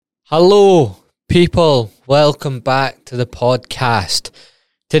Hello, people. Welcome back to the podcast.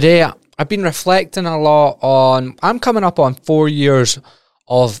 Today, I've been reflecting a lot on... I'm coming up on 4 years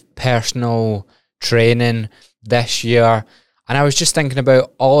of personal training this year, and I was just thinking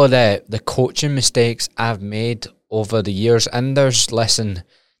about all of the coaching mistakes I've made over the years, and there's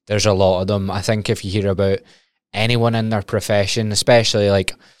a lot of them. I think if you hear about anyone in their profession, especially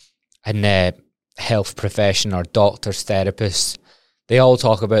like in the health profession or doctors, therapists, they all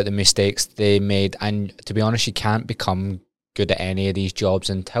talk about the mistakes they made, and to be honest, you can't become good at any of these jobs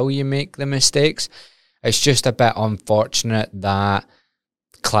until you make the mistakes. It's just a bit unfortunate that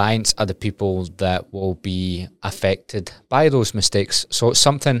clients are the people that will be affected by those mistakes. So it's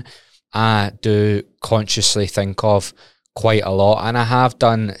something I do consciously think of quite a lot, and I have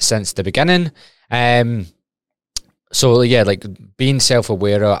done since the beginning. So yeah, like being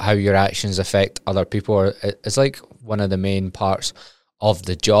self-aware of how your actions affect other people is like one of the main parts of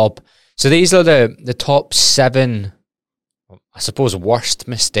the job. So these are the top 7, I suppose, worst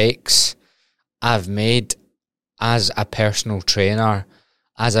mistakes I've made as a personal trainer,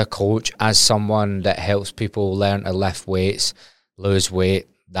 as a coach, as someone that helps people learn to lift weights, lose weight,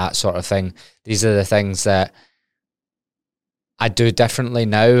 that sort of thing. These are the things that I do differently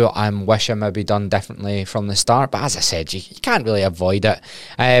now. I wish I maybe done differently from the start, but as I said, you can't really avoid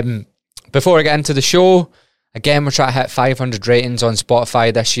it. Before I get into the show, again, we're trying to hit 500 ratings on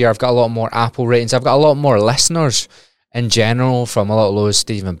Spotify this year. I've got a lot more Apple ratings. I've got a lot more listeners in general from a lot of those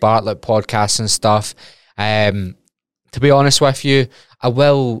Stephen Bartlett podcasts and stuff. To be honest with you, I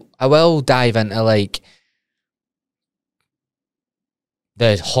will dive into like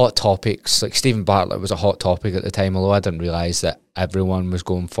the hot topics. Like Stephen Bartlett was a hot topic at the time, although I didn't realise that everyone was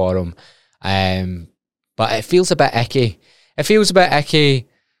going for him. But it feels a bit icky.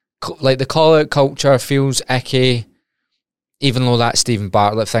 Like the call-out culture feels icky, even though that Stephen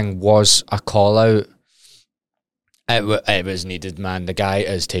Bartlett thing was a call-out. It was needed, man. The guy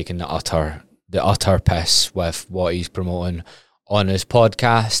is taking the utter piss with what he's promoting on his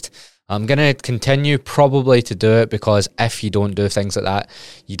podcast. I'm going to continue probably to do it, because if you don't do things like that,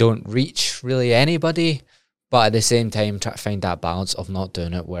 you don't reach really anybody. But at the same time, try to find that balance of not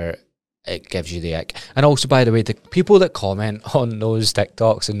doing it where it gives you the ick. And also, by the way, the people that comment on those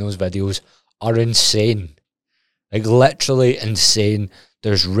TikToks and those videos are insane. Like literally insane.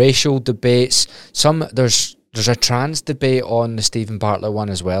 There's racial debates. There's a trans debate on the Stephen Bartlett one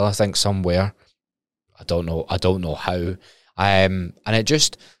as well, I think somewhere. I don't know how. And it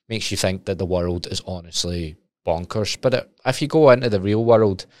just makes you think that the world is honestly bonkers. But if you go into the real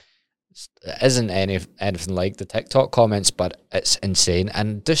world, it isn't anything like the TikTok comments, but it's insane.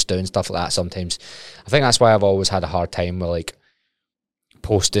 And just doing stuff like that sometimes, I think that's why I've always had a hard time with like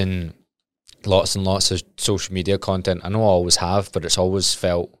posting lots and lots of social media content. I know I always have, but it's always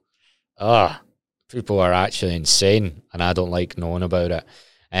felt, people are actually insane, and I don't like knowing about it.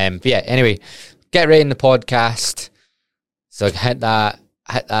 But yeah, anyway, get ready in the podcast. So hit that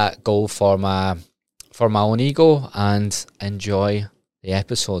goal for my own ego and enjoy the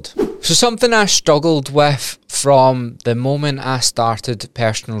episode. So something I struggled with from the moment I started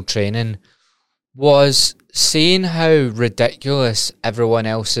personal training was seeing how ridiculous everyone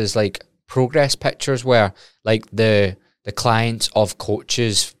else's like progress pictures were. Like the clients of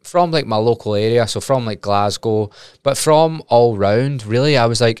coaches from like my local area, so from like Glasgow, but from all round, really, I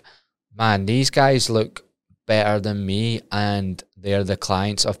was like, man, these guys look better than me, and they're the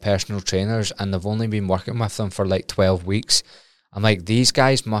clients of personal trainers, and they've only been working with them for like 12 weeks. I'm like, these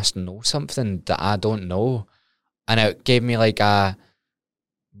guys must know something that I don't know. And it gave me like a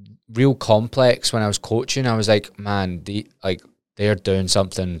real complex when I was coaching. I was like, man, they're doing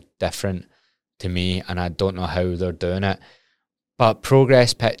something different to me, and I don't know how they're doing it. But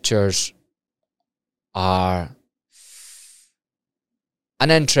progress pictures are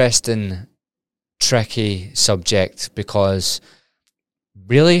an interesting, tricky subject, because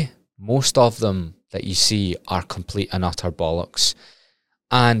really most of them that you see are complete and utter bollocks.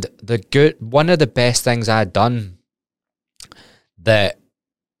 And one of the best things I had done that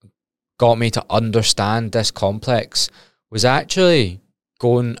got me to understand this complex was actually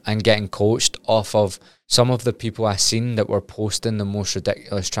going and getting coached off of some of the people I seen that were posting the most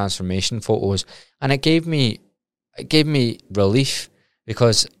ridiculous transformation photos. And it gave me relief,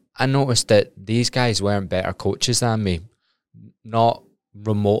 because I noticed that these guys weren't better coaches than me. Not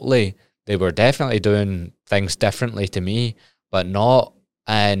remotely. They were definitely doing things differently to me, but not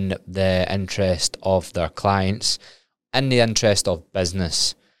in the interest of their clients, in the interest of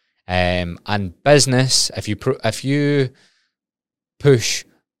business. And business, if you push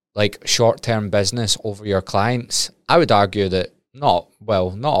like short-term business over your clients, I would argue that not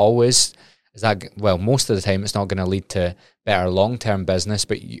always. Most of the time it's not going to lead to better long-term business,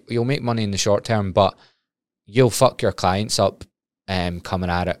 but you'll make money in the short term, but you'll fuck your clients up coming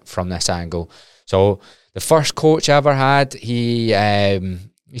at it from this angle. So the first coach I ever had,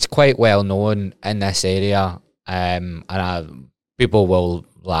 he's quite well known in this area, people will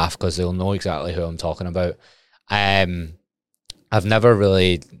laugh because they'll know exactly who I'm talking about. I've never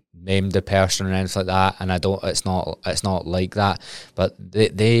really named the person or anything like that, and it's not like that, but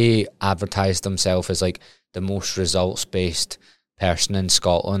they advertise themselves as like the most results based person in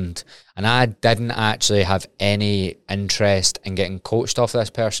Scotland, and I didn't actually have any interest in getting coached off this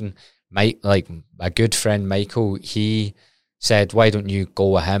person. Like a good friend Michael, he said, why don't you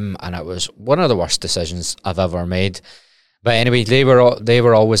go with him? And it was one of the worst decisions I've ever made. But anyway, they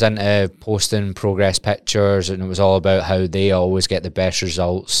were always into posting progress pictures, and it was all about how they always get the best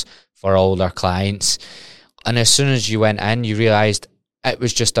results for all their clients. And as soon as you went in, you realised it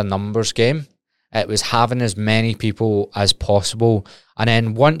was just a numbers game. It was having as many people as possible. And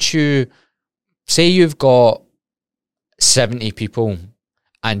then once you say you've got 70 people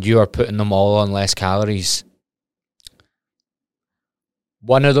and you are putting them all on less calories,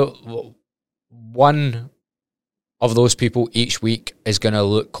 one of those people each week is going to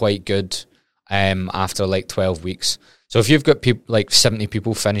look quite good after like 12 weeks. So if you've got people like 70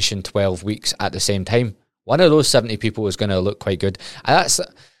 people finishing 12 weeks at the same time, one of those 70 people is going to look quite good. And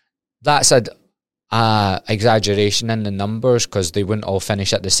that's a exaggeration in the numbers because they wouldn't all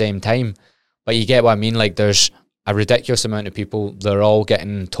finish at the same time. But you get what I mean? Like there's a ridiculous amount of people, they're all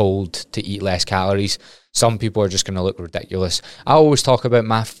getting told to eat less calories. Some people are just going to look ridiculous. I always talk about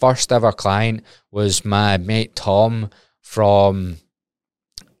my first ever client was my mate Tom from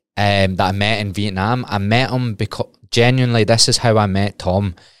that I met in Vietnam. I met him because genuinely this is how I met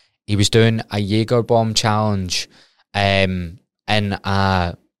Tom. He was doing a Jaeger bomb challenge in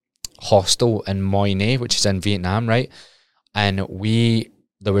a hostel in Moi Ne, which is in Vietnam, right? And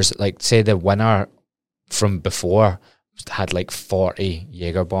there was like, say the winner from before had like 40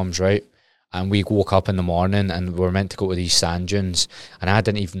 Jaeger bombs, right? And we woke up in the morning and we were meant to go to these sand dunes, and I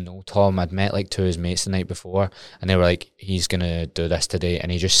didn't even know Tom. I'd met like two of his mates the night before, and they were like, he's gonna do this today,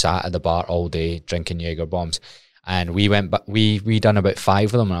 and he just sat at the bar all day drinking Jaeger bombs. And we went, but we done about 5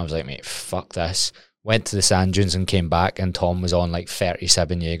 of them, and I was like, mate, fuck this. Went to the sand dunes and came back, and Tom was on like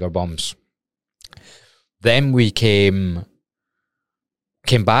 37 Jaeger bombs. Then we came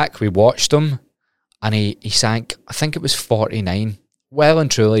back, we watched him, and he sank, I think it was 49. Well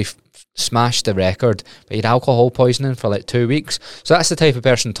and truly smashed the record, but he had alcohol poisoning for like 2 weeks. So that's the type of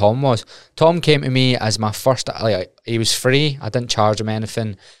person Tom was. Tom came to me as my first, like, he was free. I didn't charge him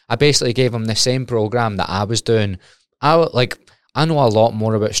anything. I basically gave him the same program that I was doing. I know a lot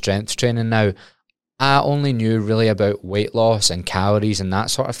more about strength training now. I only knew really about weight loss and calories and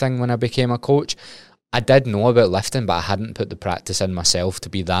that sort of thing when I became a coach. I did know about lifting, but I hadn't put the practice in myself to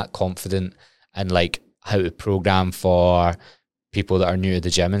be that confident in like how to program for people that are new to the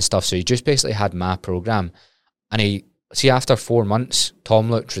gym and stuff. So he just basically had my program, and after 4 months, Tom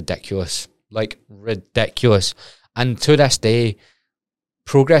looked ridiculous, like ridiculous. And to this day,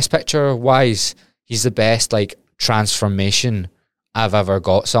 progress picture wise, he's the best like transformation I've ever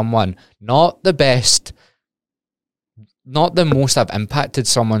got someone. Not the best, not the most I've impacted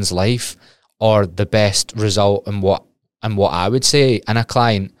someone's life, or the best result in what I would say in a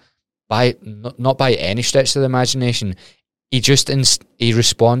client, not by any stretch of the imagination. He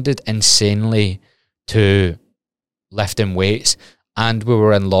responded insanely to lifting weights, and we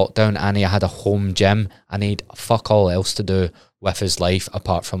were in lockdown, and he had a home gym, and he'd fuck all else to do with his life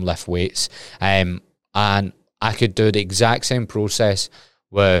apart from lift weights. And I could do the exact same process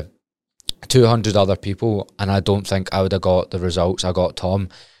with 200 other people, and I don't think I would have got the results I got Tom.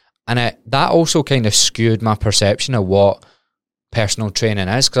 And that also kind of skewed my perception of what personal training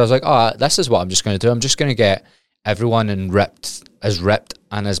is, because I was like, oh, this is what I'm just going to do. I'm just going to get everyone ripped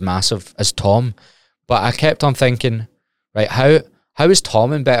and as massive as Tom. But I kept on thinking, right, how is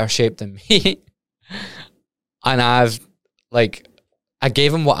Tom in better shape than me? And I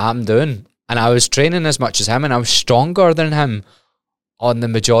gave him what I'm doing, and I was training as much as him, and I was stronger than him on the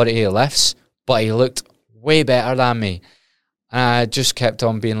majority of lifts, but he looked way better than me. And I just kept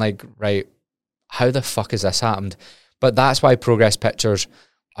on being like, right, how the fuck has this happened? But that's why progress pictures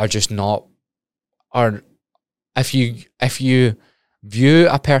are just not, or if you view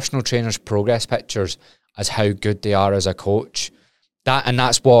a personal trainer's progress pictures as how good they are as a coach,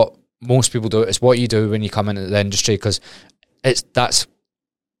 that's what most people do. It's what you do when you come into the industry, because that's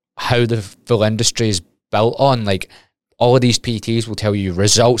how the full industry is built on. Like, all of these PTs will tell you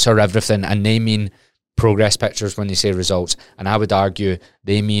results are everything, and they mean progress pictures when they say results, and I would argue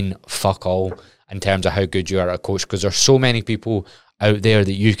they mean fuck all in terms of how good you are at a coach, because there's so many people out there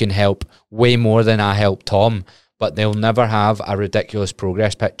that you can help way more than I help Tom, but they'll never have a ridiculous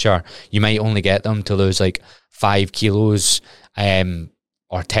progress picture. You might only get them to lose like 5 kilos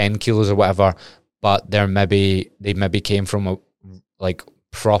or 10 kilos or whatever, but they maybe came from like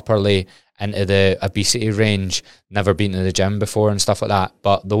properly into the obesity range, never been to the gym before and stuff like that.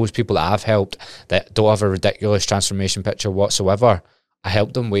 But those people that I've helped that don't have a ridiculous transformation picture whatsoever, I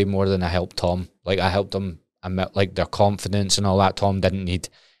helped them way more than I helped Tom. Like I helped them, like their confidence and all that. Tom didn't need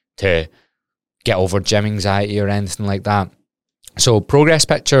to get over gym anxiety or anything like that. So progress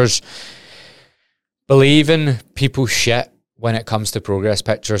pictures, believe in people's shit when it comes to progress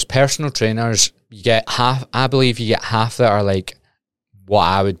pictures. Personal trainers, I believe you get half that are like what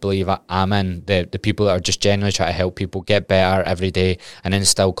I would believe I'm in, the people that are just genuinely trying to help people get better every day and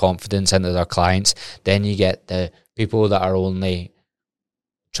instill confidence into their clients. Then you get the people that are only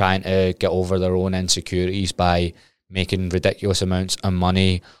trying to get over their own insecurities by making ridiculous amounts of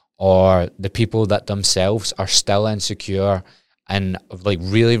money, or the people that themselves are still insecure and like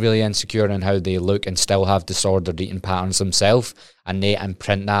really, really insecure in how they look and still have disordered eating patterns themselves, and they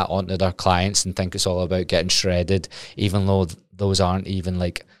imprint that onto their clients and think it's all about getting shredded, even though those aren't even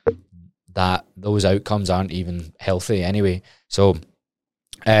like that, those outcomes aren't even healthy anyway. So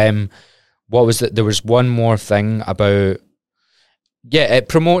what was it? There was one more thing about, it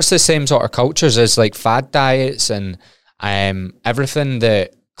promotes the same sort of cultures as like fad diets and everything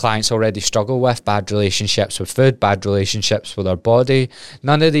that clients already struggle with: bad relationships with food, bad relationships with our body.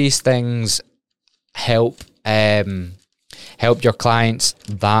 None of these things help your clients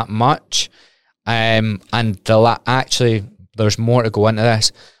that much. And actually, there's more to go into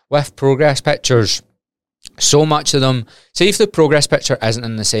this. With progress pictures, so much of them, see if the progress picture isn't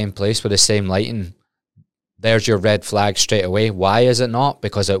in the same place with the same lighting, there's your red flag straight away. Why is it not?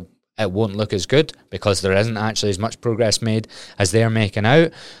 Because it won't look as good, because there isn't actually as much progress made as they're making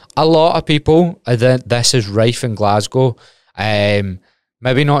out. A lot of people, this is rife in Glasgow,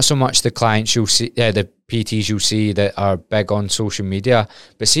 maybe not so much the clients you'll see, the PTs you'll see that are big on social media,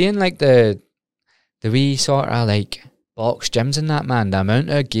 but seeing like the wee sort of like box gyms and that, man, the amount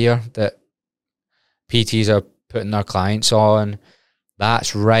of gear that PTs are putting their clients on,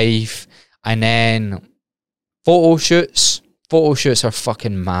 that's rife. And then photo shoots are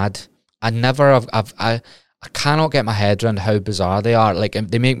fucking mad. I cannot get my head around how bizarre they are. Like,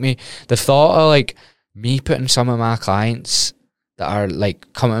 they make me, the thought of like me putting some of my clients that are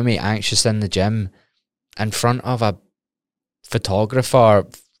like coming to me anxious in the gym in front of a photographer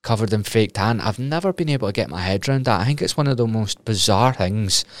covered in fake tan, I've never been able to get my head around that. I think it's one of the most bizarre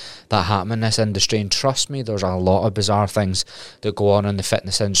things that happen in this industry, and trust me, there's a lot of bizarre things that go on in the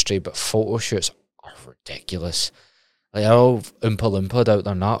fitness industry, but photo shoots are ridiculous. Like, they're all oompa-loompa out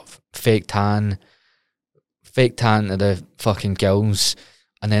there, not fake tan to the fucking gills,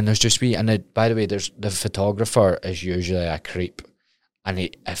 and then there's just by the way, there's the photographer is usually a creep, and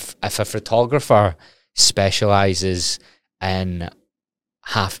if a photographer specialises in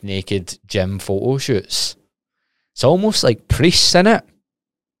half-naked gym photo shoots, it's almost like priests, innit?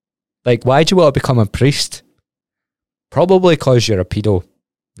 Like, why do you want to become a priest? Probably because you're a pedo.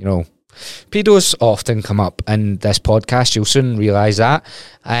 You know, pedos often come up in this podcast. You'll soon realise that.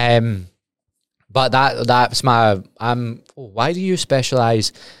 But that's my... why do you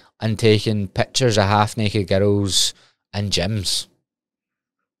specialise in taking pictures of half-naked girls in gyms?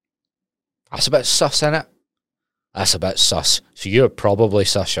 That's a bit sus, innit? That's a bit sus. So you're probably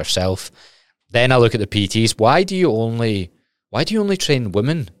sus yourself. Then I look at the PTs. Why do you only train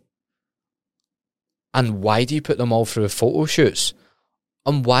women? And why do you put them all through photo shoots?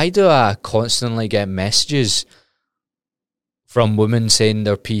 And why do I constantly get messages from women saying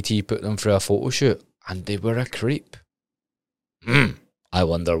their PT put them through a photo shoot and they were a creep? I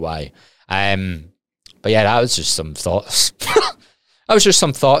wonder why. But yeah, that was just some thoughts. That was just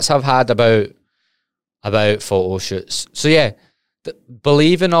some thoughts I've had about photo shoots. So yeah,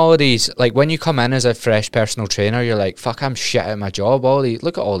 believe in all of these. Like, when you come in as a fresh personal trainer, you're like, fuck, I'm shit at my job.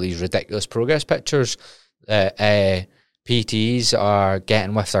 Look at all these ridiculous progress pictures that PTs are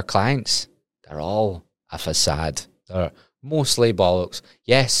getting with their clients. They're all a facade. They're mostly bollocks.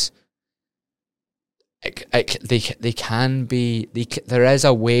 Yes, they can be. There is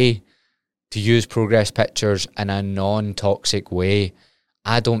a way to use progress pictures in a non-toxic way.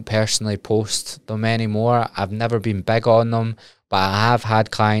 I don't personally post them anymore. I've never been big on them, but I have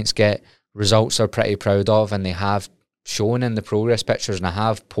had clients get results they're pretty proud of, and they have shown in the progress pictures, and I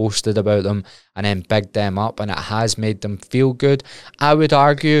have posted about them and then bigged them up, and it has made them feel good. I would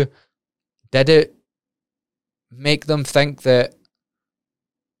argue, did it make them think that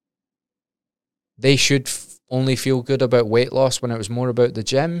they should only feel good about weight loss when it was more about the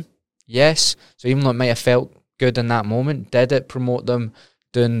gym? Yes. So even though it might have felt good in that moment, did it promote them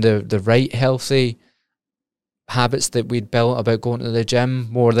doing the right healthy habits that we'd built about going to the gym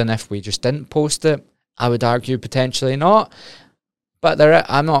more than if we just didn't post it? I would argue potentially not. But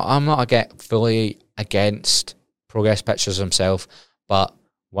I'm not fully against progress pictures themselves, but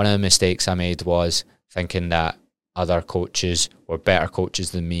one of the mistakes I made was thinking that other coaches were better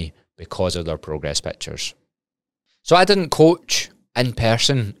coaches than me because of their progress pictures. So I didn't coach in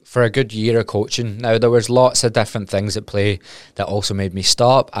person for a good year of coaching. Now, there was lots of different things at play that also made me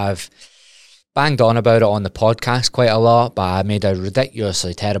stop. I've banged on about it on the podcast quite a lot, but I made a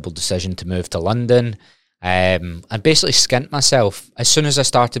ridiculously terrible decision to move to London. And basically skint myself. As soon as I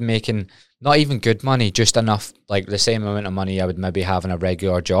started making not even good money, just enough, like the same amount of money I would maybe have in a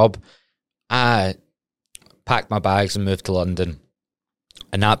regular job, I packed my bags and moved to London.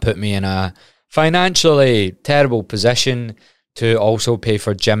 And that put me in a financially terrible position to also pay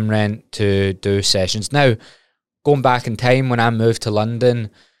for gym rent to do sessions. Now, going back in time when I moved to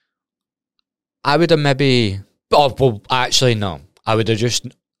London, I would have maybe, well, actually no, I would have just,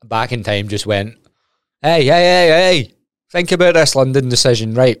 back in time, just went, hey, think about this London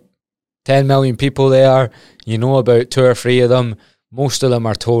decision, right? 10 million people there, you know about 2 or 3 of them, most of them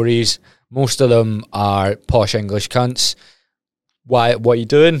are Tories, most of them are posh English cunts. What are you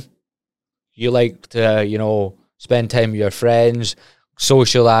doing? You like to, spend time with your friends,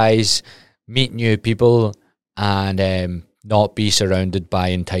 socialise, meet new people, and not be surrounded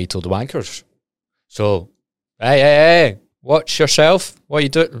by entitled wankers. So, hey, watch yourself. What are you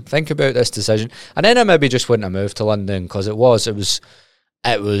doing? Think about this decision. And then I maybe just wouldn't have moved to London because it was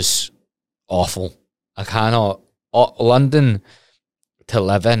awful. I cannot. London to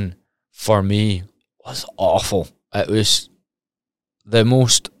live in for me was awful. It was the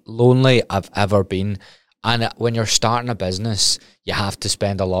most lonely I've ever been. And when you're starting a business, you have to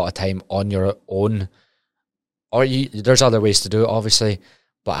spend a lot of time on your own. Or there's other ways to do it, obviously.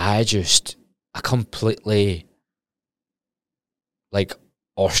 But I completely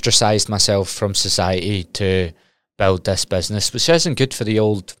ostracized myself from society to build this business, which isn't good for the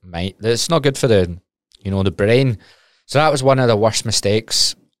old mind. It's not good for the brain. So that was one of the worst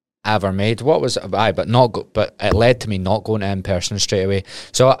mistakes I ever made. But it led to me not going in person straight away.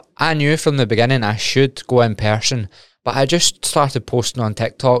 So I knew from the beginning I should go in person, but I just started posting on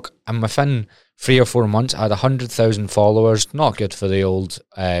TikTok, and within 3 or 4 months I had 100,000 followers. Not good for the old,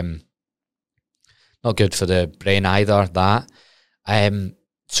 not good for the brain either, that.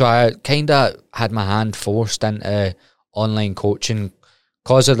 So I kind of had my hand forced into online coaching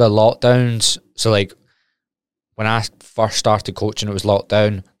because of the lockdowns. So when I first started coaching, it was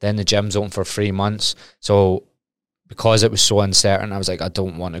lockdown. Then the gym's open for 3 months. So because it was so uncertain, I was like, I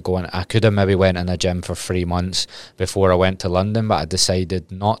don't want to go in. I could have maybe went in a gym for 3 months before I went to London, but I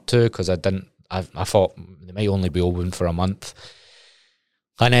decided not to because I thought they might only be open for a month.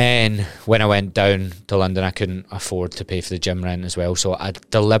 And then when I went down to London, I couldn't afford to pay for the gym rent as well. So I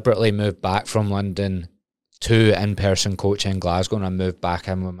deliberately moved back from London to in-person coaching in Glasgow, and I moved back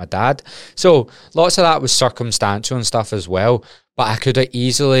in with my dad. So lots of that was circumstantial and stuff as well, but I could have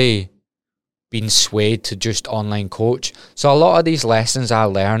easily been swayed to just online coach. So a lot of these lessons I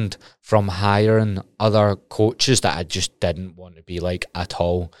learned from hiring other coaches that I just didn't want to be like at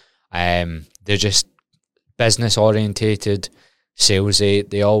all. They're just business orientated, salesy.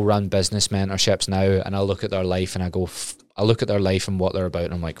 They all run business mentorships now, and I look at their life and I look at their life and what they're about,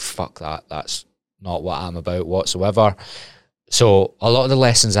 and I'm like, fuck that. That's not what I'm about whatsoever. So a lot of the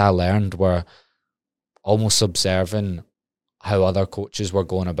lessons I learned were almost observing how other coaches were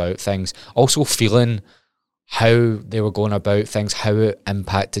going about things, also feeling how they were going about things, how it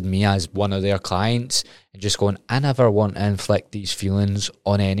impacted me as one of their clients, and just going, I never want to inflict these feelings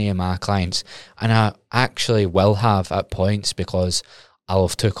on any of my clients. And I actually will have at points because I'll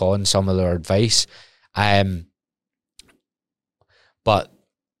have took on some of their advice. But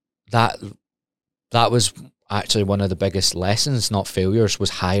that was actually one of the biggest lessons, not failures, was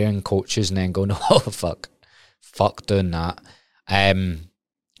hiring coaches and then going, oh, fuck doing that.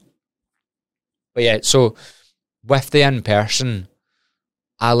 But yeah, so with the in-person,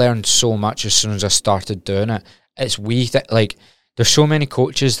 I learned so much as soon as I started doing it. It's there's so many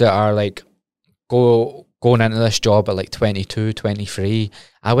coaches that are going into this job at 22, 23.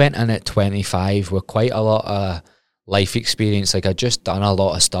 I went in at 25 with quite a lot of life experience. I'd just done a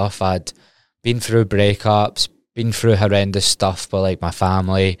lot of stuff. I'd been through breakups, been through horrendous stuff with my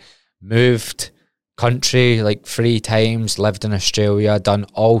family, moved country 3 times, lived in Australia, done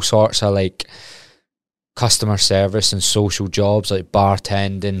all sorts of customer service and social jobs like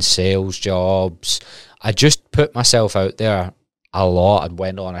bartending, sales jobs. I just put myself out there a lot. I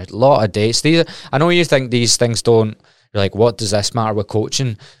went on a lot of dates. I know you think these things don't. You're like, what does this matter with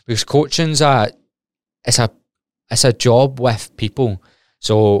coaching? Because coaching's it's a job with people.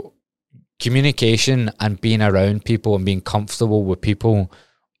 So communication and being around people and being comfortable with people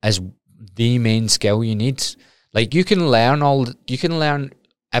is the main skill you need. Like you can learn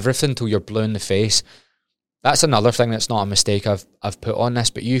everything till you're blue in the face. That's another thing that's not a mistake I've put on this,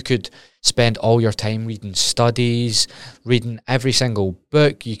 but you could spend all your time reading studies, reading every single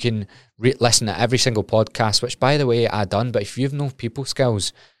book. You can listen to every single podcast, which, by the way, I done. But if you've no people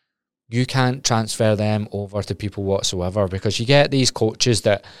skills, you can't transfer them over to people whatsoever, because you get these coaches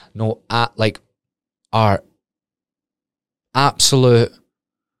that are absolute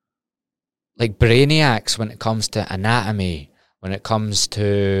like brainiacs when it comes to anatomy, when it comes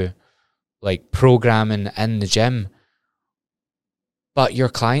to like programming in the gym, but your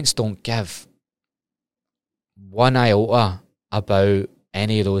clients don't give one iota about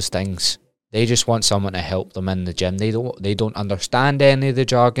any of those things. They just want someone to help them in the gym. They don't understand any of the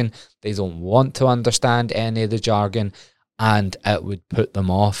jargon. They don't want to understand any of the jargon, and it would put them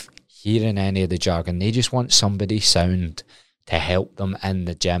off hearing any of the jargon. They just want somebody sound to help them in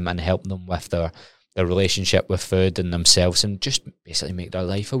the gym and help them with their relationship with food and themselves, and just basically make their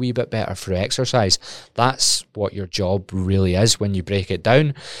life a wee bit better through exercise. That's what your job really is when you break it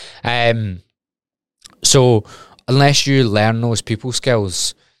down. So unless you learn those people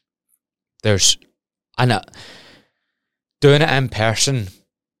skills, doing it in person,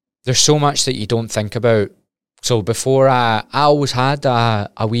 there's so much that you don't think about. So before I always had a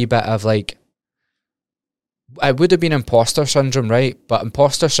wee bit of like, it would have been imposter syndrome, right? But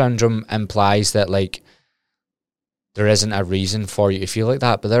imposter syndrome implies that like there isn't a reason for you to feel like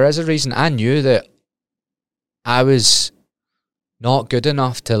that, but there is a reason. I knew that I was not good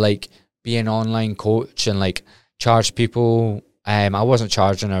enough to like be an online coach and like charge people. I wasn't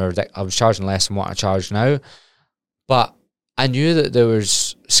charging, or I was charging less than what I charge now, but I knew that there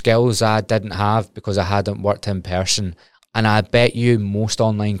was skills I didn't have because I hadn't worked in person, and I bet you most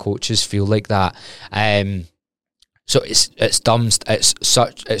online coaches feel like that. So it's dumb.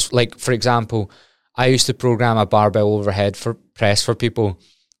 It's like, for example, I used to program a barbell overhead for press for people,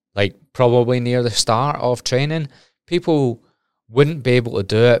 like probably near the start of training. People wouldn't be able to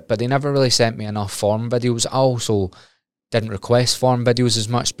do it, but they never really sent me enough form videos. I also didn't request form videos as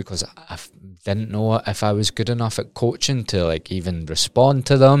much because I didn't know if I was good enough at coaching to like even respond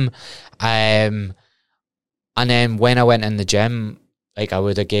to them. And then when I went in the gym, like I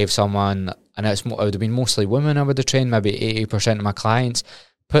would have gave someone, and it would have been mostly women I would have trained, maybe 80% of my clients,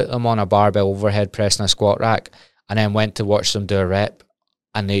 put them on a barbell overhead press and a squat rack, and then went to watch them do a rep,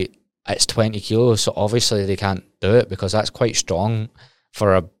 and it's 20 kilos, so obviously they can't do it because that's quite strong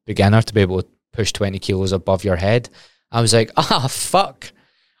for a beginner to be able to push 20 kilos above your head. I was like, fuck,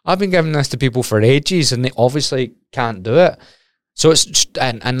 I've been giving this to people for ages and they obviously can't do it. So it's just,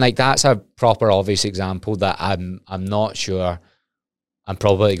 and like that's a proper obvious example that I'm not sure. I'm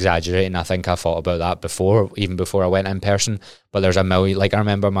probably exaggerating. I think I thought about that before, even before I went in person. But there's a million. Like I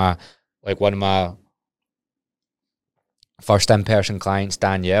remember one of my first in-person clients,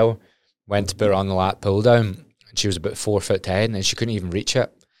 Danielle, went to put her on the lat pull down, and she was about 4'10", and she couldn't even reach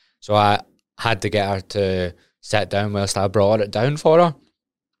it. So I had to get her to sit down whilst I brought it down for her.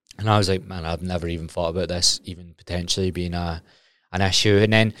 And I was like, man, I've never even thought about this even potentially being an issue.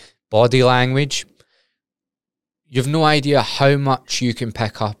 And then body language. You've no idea how much you can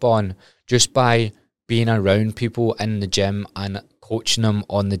pick up on just by being around people in the gym and coaching them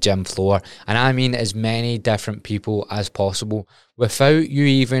on the gym floor. And I mean as many different people as possible without you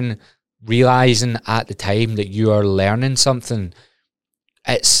even realising at the time that you are learning something.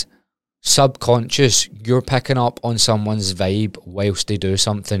 It's subconscious. You're picking up on someone's vibe whilst they do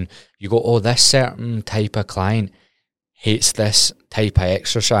something. You go, oh, this certain type of client hates this type of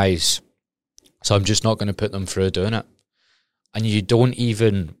exercise, so I'm just not going to put them through doing it. And you don't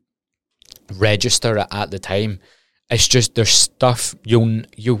even register it at the time. It's just there's stuff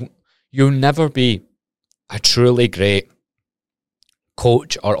you'll never be a truly great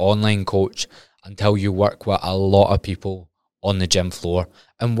coach or online coach until you work with a lot of people on the gym floor.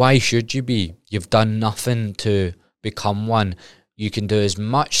 And why should you be? You've done nothing to become one. You can do as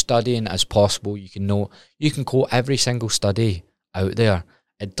much studying as possible. You can quote every single study out there.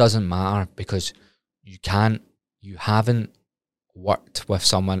 It doesn't matter because you haven't worked with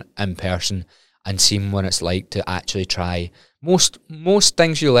someone in person and seen what it's like to actually try. Most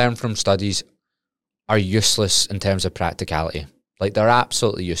things you learn from studies are useless in terms of practicality. Like they're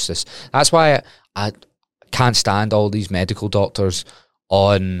absolutely useless. That's why can't stand all these medical doctors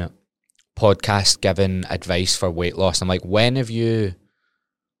on podcasts giving advice for weight loss. I'm like, when have you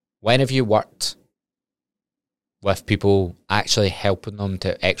worked with people actually helping them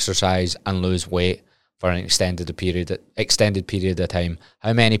to exercise and lose weight for an extended period of time?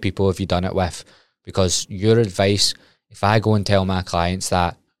 How many people have you done it with? Because your advice, if I go and tell my clients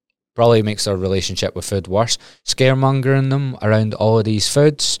that, probably makes their relationship with food worse. Scaremongering them around all of these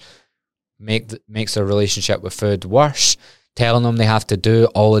foods makes their relationship with food worse. Telling them they have to do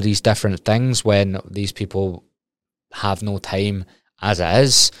all of these different things when these people have no time as it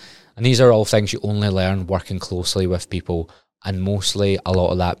is. And these are all things you only learn working closely with people, and mostly a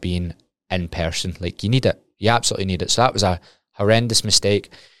lot of that being in person. Like, you need it. You absolutely need it. So that was a horrendous mistake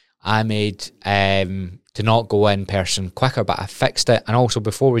I made to not go in person quicker, but I fixed it. And also,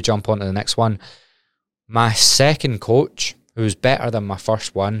 before we jump on to the next one, my second coach, who was better than my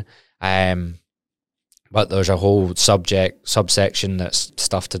first one, but there's a whole subsection that's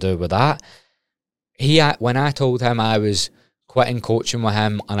stuff to do with that. When I told him I was quitting coaching with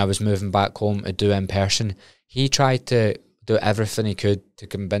him and I was moving back home to do in person, he tried to do everything he could to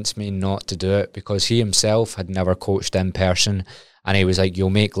convince me not to do it, because he himself had never coached in person, and he was like, you'll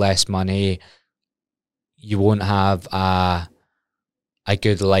make less money, you won't have a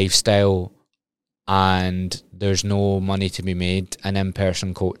good lifestyle, and there's no money to be made in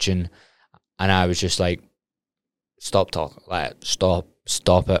in-person coaching. And I was just like, stop talking, stop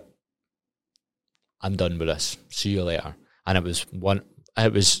it, I'm done with this, see you later. And it was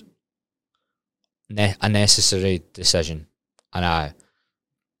a necessary decision, and I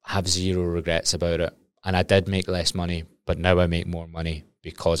have zero regrets about it. And I did make less money, but now I make more money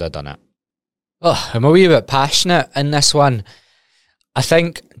because I done it. Oh, I'm a wee bit passionate in this one. I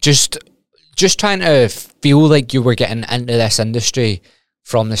think just trying to feel like you were getting into this industry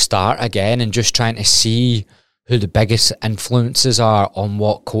from the start again, and just trying to see who the biggest influences are on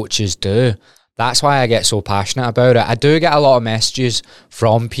what coaches do. That's why I get so passionate about it. I do get a lot of messages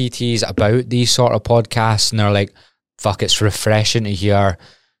from PTs about these sort of podcasts, and they're like, fuck, it's refreshing to hear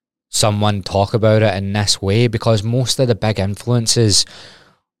someone talk about it in this way, because most of the big influences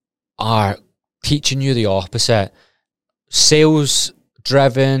are teaching you the opposite. Sales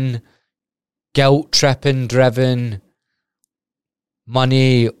driven, guilt tripping driven,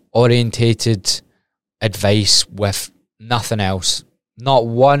 money orientated advice with nothing else. Not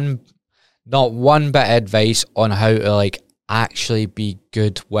one bit of advice on how to like actually be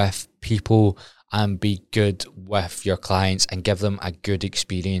good with people and be good with your clients and give them a good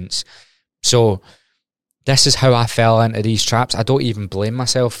experience. So this is how I fell into these traps. I don't even blame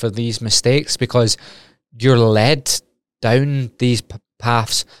myself for these mistakes, because you're led down these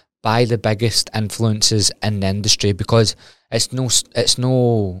paths by the biggest influences in the industry, because it's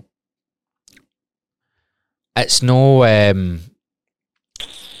no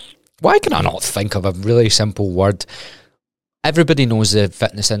why can I not think of a really simple word? Everybody knows the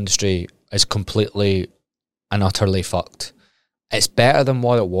fitness industry is completely and utterly fucked. It's better than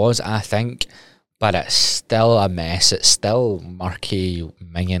what it was, I think, but it's still a mess. It's still murky,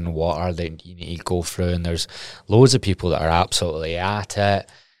 minging water that you need to go through, and there's loads of people that are absolutely at it.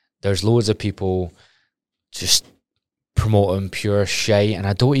 There's loads of people just promoting pure shite, and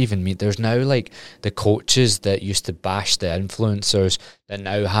I don't even mean, there's now like the coaches that used to bash the influencers that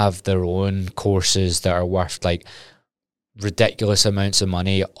now have their own courses that are worth like ridiculous amounts of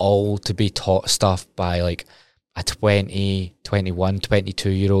money, all to be taught stuff by like a 20, 21,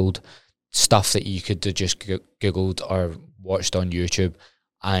 22-year-old, stuff that you could have just googled or watched on YouTube,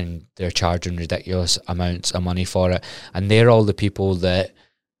 and they're charging ridiculous amounts of money for it. And they're all the people that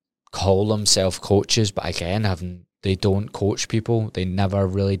call themselves coaches, but again, they don't coach people. They never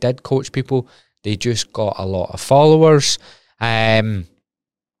really did coach people. They just got a lot of followers.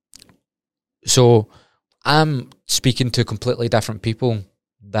 So I'm speaking to completely different people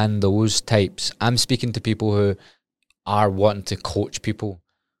than those types. I'm speaking to people who are wanting to coach people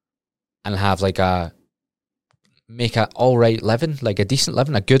and have like make a alright living, like a decent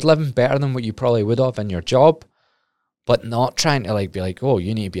living, a good living, better than what you probably would have in your job, but not trying to like be like, oh,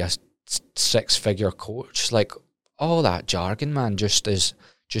 you need to be a 6-figure coach. Like, all that jargon, man, just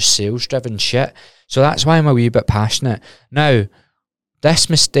sales driven shit. So that's why I'm a wee bit passionate. Now, this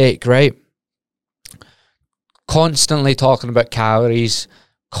mistake, right? Constantly talking about calories,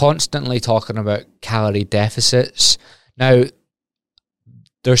 constantly talking about calorie deficits. Now,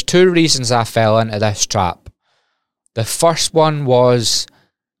 there's 2 reasons I fell into this trap. The first one was,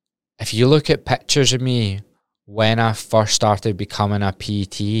 if you look at pictures of me when I first started becoming a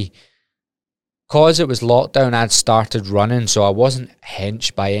PT, because it was lockdown, I'd started running, so I wasn't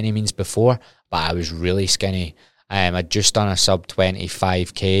hench by any means before, but I was really skinny. I'd just done a sub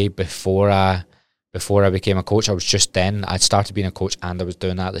 25k before I became a coach. I'd started being a coach and I was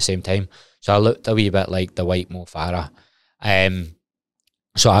doing that at the same time. So I looked a wee bit like the white Mo Farah.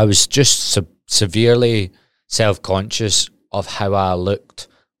 So I was just severely self-conscious of how I looked.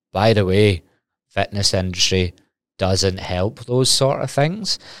 By the way, fitness industry doesn't help those sort of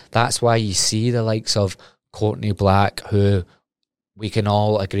things. That's why you see the likes of Courtney Black, who we can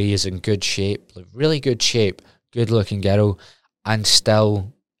all agree is in good shape, like really good shape, good-looking girl, and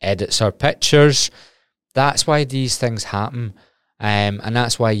still edits her pictures. That's why these things happen. And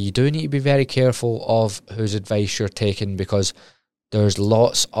that's why you do need to be very careful of whose advice you're taking, because there's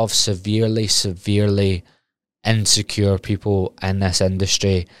lots of severely insecure people in this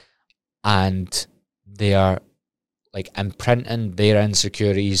industry, and they are like imprinting their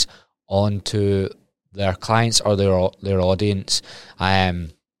insecurities onto their clients or their audience.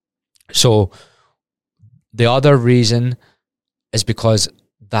 So the other reason is because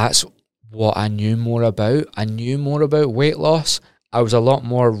that's what I knew more about. I knew more about weight loss. I was a lot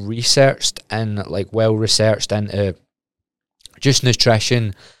more researched and well researched into just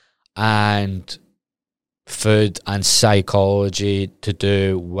nutrition and food and psychology to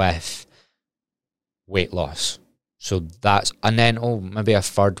do with weight loss. So that's, and then maybe a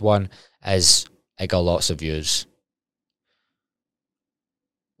third one is I got lots of views.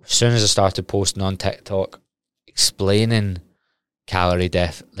 As soon as I started posting on TikTok explaining calorie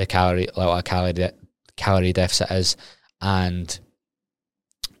deficit is, and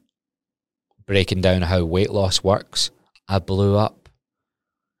breaking down how weight loss works, I blew up.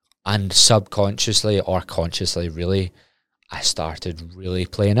 And subconsciously or consciously, really, I started really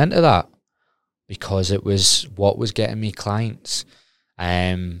playing into that because it was what was getting me clients.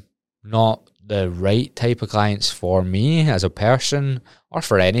 Not the right type of clients for me as a person or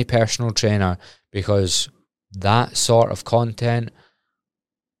for any personal trainer, because that sort of content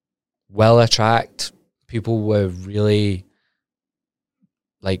will attract people with really,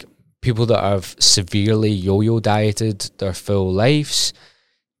 people that have severely yo-yo dieted their full lives.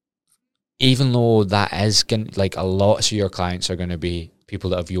 Even though that is a lot of your clients are going to be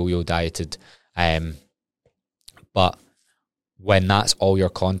people that have yo-yo dieted, but when that's all your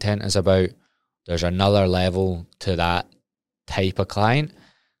content is about, there's another level to that type of client.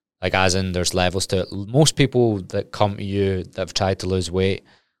 As in, there's levels to it. Most people that come to you that have tried to lose weight,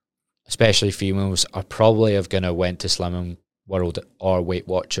 especially females, are probably going to went to Slimming World or Weight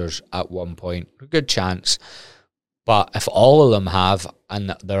Watchers at one point. A good chance. But if all of them have,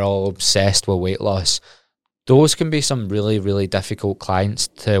 and they're all obsessed with weight loss, those can be some really, really difficult clients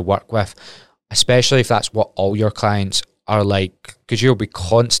to work with, especially if that's what all your clients are like, because you'll be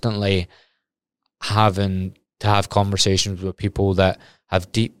constantly having to have conversations with people that have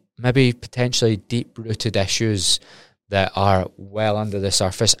maybe potentially deep-rooted issues that are well under the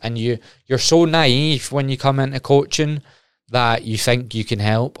surface, and you're so naive when you come into coaching that you think you can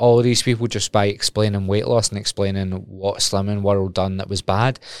help all these people just by explaining weight loss and explaining what Slimming World done that was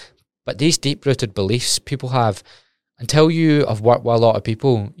bad. But these deep-rooted beliefs people have, until you have worked with a lot of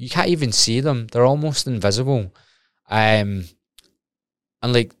people, you can't even see them. They're almost invisible. And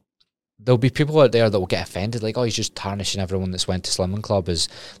there'll be people out there that will get offended, oh, he's just tarnishing everyone that's went to Slimming Club as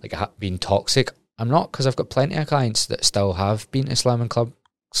being toxic. I'm not, because I've got plenty of clients that still have been to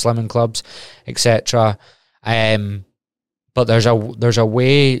Slimming Clubs, etc. But there's a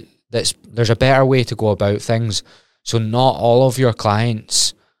way there's a better way to go about things. So not all of your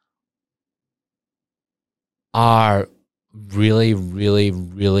clients are really, really,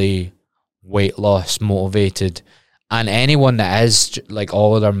 really weight loss motivated, and anyone that is,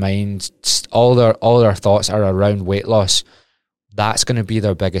 all of their minds, all their thoughts are around weight loss, that's going to be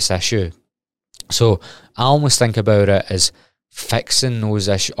their biggest issue. So I almost think about it as fixing those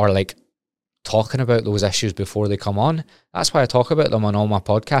issues, or talking about those issues before they come on. That's why I talk about them on all my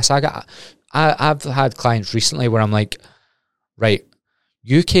podcasts. I've had clients recently where I'm like, right,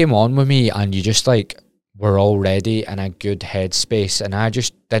 you came on with me and you just were already in a good headspace, and I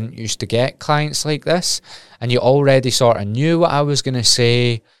just didn't used to get clients like this, and you already sort of knew what I was going to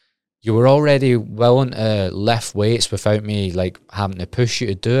say. You were already willing to lift weights without me having to push you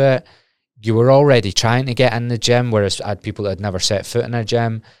to do it. You were already trying to get in the gym, whereas I had people that had never set foot in a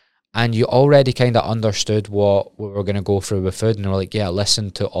gym. And you already kind of understood what we were going to go through with food. And they were like, yeah, I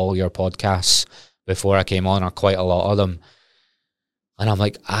listened to all your podcasts before I came on, or quite a lot of them. And I'm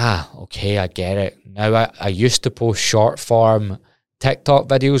like, okay, I get it. Now, I used to post short form TikTok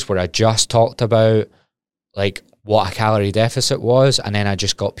videos where I just talked about what a calorie deficit was. And then I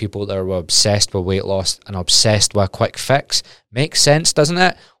just got people that were obsessed with weight loss and obsessed with a quick fix. Makes sense, doesn't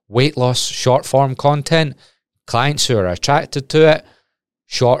it? weight loss short form content, clients who are attracted to it,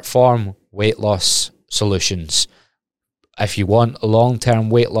 short form weight loss solutions. If you want long-term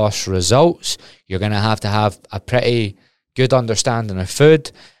weight loss results, you're going to have a pretty good understanding of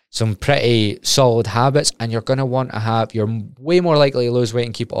food, some pretty solid habits, and you're going to want to have, you're way more likely to lose weight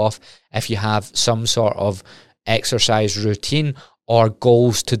and keep it off if you have some sort of exercise routine or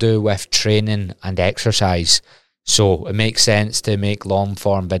goals to do with training and exercise. So it makes sense to make long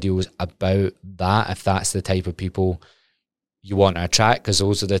form videos about that if that's the type of people you want to attract, because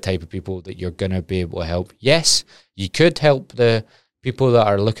those are the type of people that you're going to be able to help. Yes, you could help the people that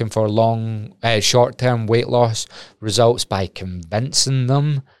are looking for short-term weight loss results by convincing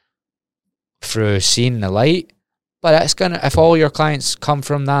them through seeing the light, but it's gonna, if all your clients come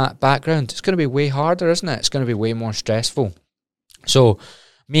from that background, it's going to be way harder, isn't it? It's going to be way more stressful. So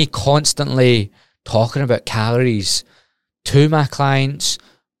me constantly talking about calories to my clients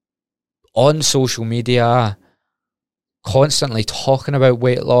on social media, constantly talking about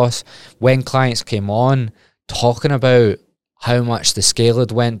weight loss, when clients came on, talking about how much the scale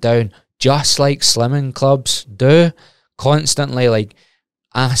had went down, just like slimming clubs do, constantly like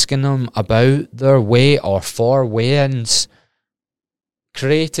asking them about their weight or for weigh-ins,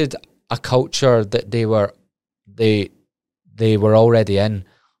 created a culture that they were already in.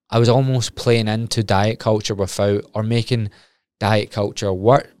 I was almost playing into diet culture or making diet culture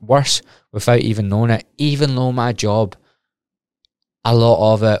worse without even knowing it, even though my job, a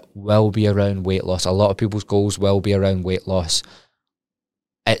lot of it will be around weight loss. A lot of people's goals will be around weight loss.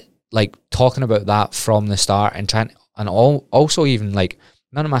 Like talking about that from the start and also even like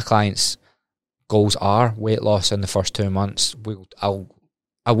none of my clients' goals are weight loss in the first 2 months.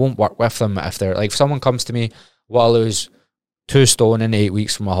 I won't work with them if they're like, if someone comes to me, well, I lose 2 stone in 8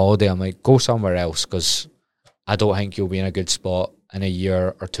 weeks from a holiday, I'm like, go somewhere else, because I don't think you'll be in a good spot in a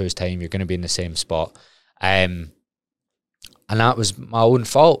year or two's time. You're going to be in the same spot. And that was my own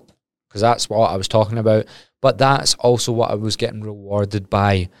fault, because that's what I was talking about. But that's also what I was getting rewarded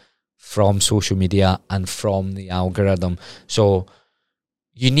by from social media and from the algorithm. So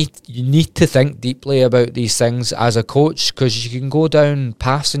you need to think deeply about these things as a coach, because you can go down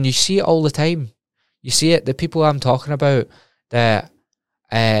paths, and you see it all the time. You see it, the people I'm talking about that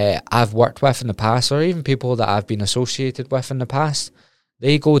I've worked with in the past, or even people that I've been associated with in the past,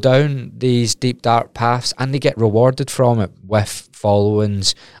 they go down these deep, dark paths and they get rewarded from it with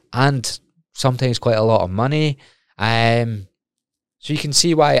followings and sometimes quite a lot of money. So you can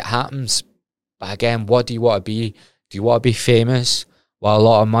see why it happens. But again, what do you want to be? Do you want to be famous with a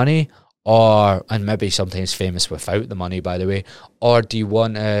lot of money? And maybe sometimes famous without the money, by the way. Or do you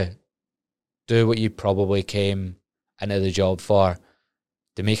want to do what you probably came into the job for,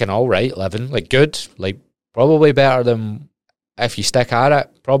 to make an alright living, like good, like probably better than, if you stick at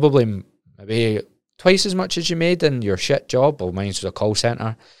it, probably maybe twice as much as you made in your shit job. Well, mine was a call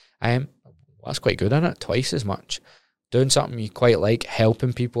centre. That's quite good, isn't it? Twice as much. Doing something you quite like,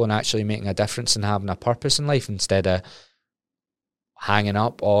 helping people and actually making a difference and having a purpose in life, instead of hanging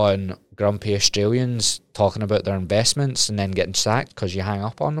up on grumpy Australians talking about their investments and then getting sacked because you hang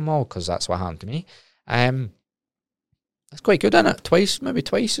up on them all, because that's what happened to me. That's quite good, isn't it? Maybe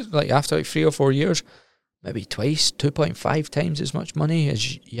twice, like after like 3 or 4 years, maybe twice, 2.5 times as much money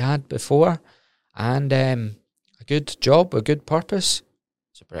as you had before, and a good job, a good purpose.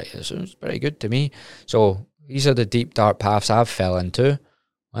 It's pretty good to me. So these are the deep, dark paths I've fell into,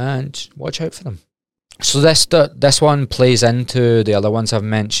 and watch out for them. So this one plays into the other ones I've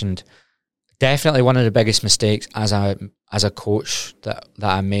mentioned. Definitely one of the biggest mistakes as a coach that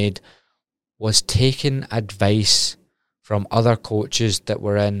I made was taking advice from other coaches that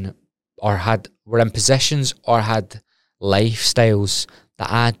were in positions or had lifestyles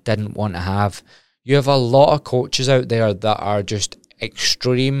that I didn't want to have. You have a lot of coaches out there that are just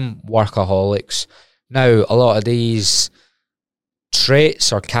extreme workaholics. Now, a lot of these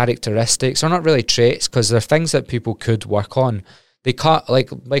traits or characteristics are not really traits, because they're things that people could work on. They can't,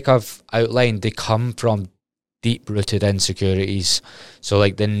 like I've outlined, they come from deep-rooted insecurities. So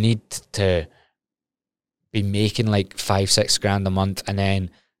like the need to be making like 5-6 grand a month, and then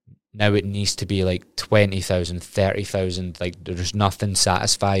now it needs to be like 20,000, 30,000. Like there's nothing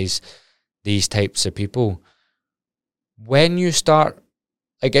satisfies these types of people. When you start,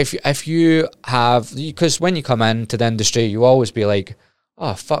 like if you have, because when you come into the industry, you always be like,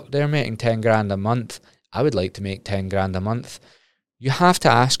 oh fuck, they're making 10 grand a month. I would like to make 10 grand a month. You have to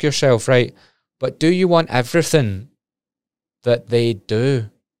ask yourself, right, but do you want everything that they do?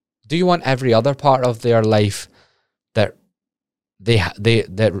 Do you want every other part of their life that they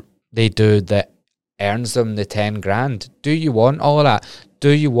do that earns them the 10 grand? Do you want all of that? do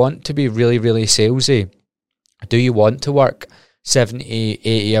you want to be really, really salesy? Do you want to work 70,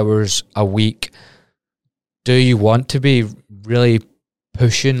 80 hours a week? Do you want to be really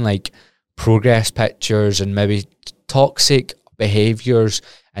pushing like progress pictures and maybe toxic behaviors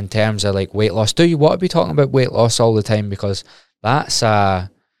in terms of like weight loss? Do you want to be talking about weight loss all the time? Because that's a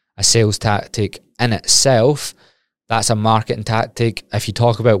sales tactic in itself. That's a marketing tactic. If you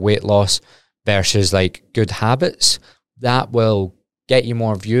talk about weight loss versus like good habits, that will get you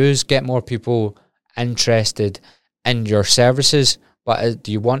more views, get more people interested in your services. But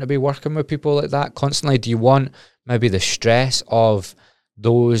do you want to be working with people like that constantly? Do you want maybe the stress of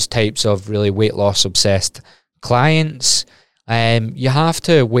those types of really weight loss obsessed clients? You have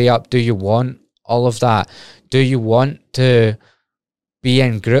to weigh up, do you want all of that? Do you want to be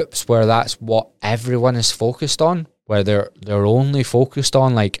in groups where that's what everyone is focused on, where they're only focused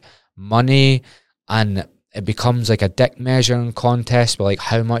on like money, and it becomes like a dick measuring contest with like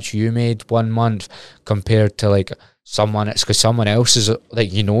how much you made 1 month compared to like someone? It's because someone else is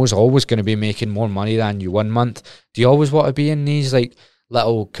like, is always going to be making more money than you 1 month. Do you always want to be in these like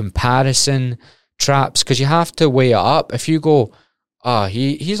little comparison traps? Because you have to weigh it up. If you go,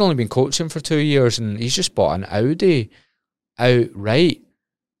 he's only been coaching for 2 years and he's just bought an Audi outright,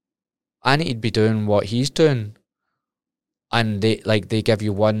 I need to be doing what he's doing, and they give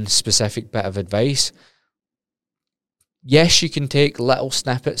you one specific bit of advice. Yes, you can take little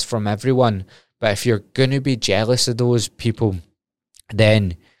snippets from everyone, but if you're going to be jealous of those people,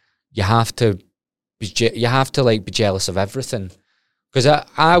 then you have to be jealous of everything. Because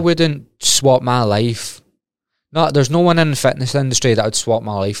I wouldn't swap my life. There's no one in the fitness industry that I would swap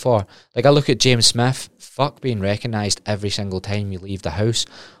my life for. Like, I look at James Smith, fuck being recognised every single time you leave the house,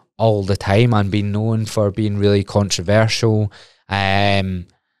 all the time, and being known for being really controversial.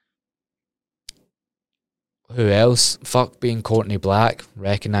 Who else? Fuck being Courtney Black,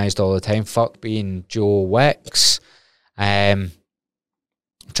 recognised all the time. Fuck being Joe Wicks. Try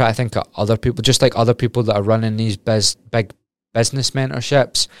to think of other people, just like other people that are running these big business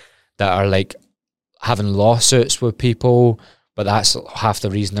mentorships that are like having lawsuits with people, but that's half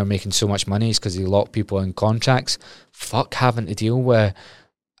the reason they're making so much money is because they lock people in contracts. Fuck having to deal with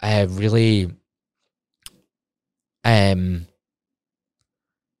really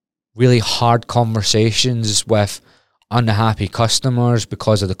hard conversations with unhappy customers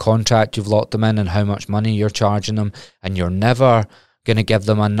because of the contract you've locked them in and how much money you're charging them, and you're never going to give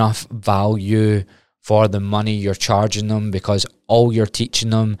them enough value for the money you're charging them because all you're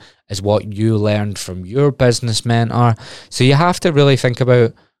teaching them is what you learned from your business mentor. So you have to really think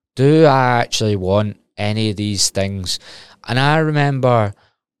about, do I actually want any of these things? And I remember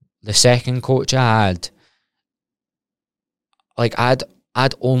the second coach I had, like I'd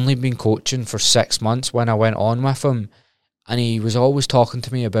only been coaching for 6 months when I went on with him, and he was always talking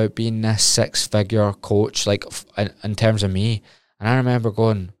to me about being this 6-figure coach, like in terms of me. And I remember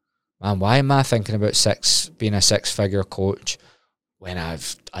going, man, why am I thinking about being a 6-figure coach when I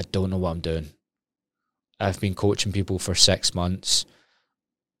don't know what I'm doing? I've been coaching people for 6 months.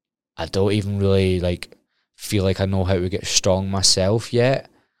 I don't even really feel like I know how to get strong myself yet.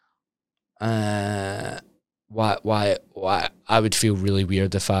 Why I would feel really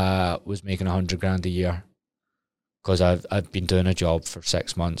weird if I was making $100,000 a year because I've been doing a job for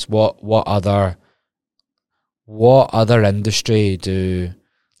 6 months. What other industry do,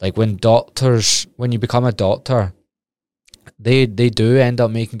 like when you become a doctor, they do end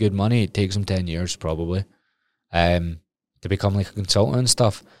up making good money. It takes them 10 years probably to become like a consultant and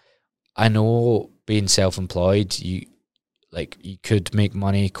stuff. I know being self-employed, you could make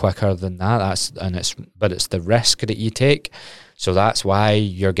money quicker than that. But it's the risk that you take. So that's why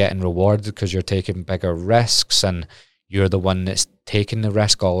you're getting rewarded, because you're taking bigger risks and you're the one that's taking the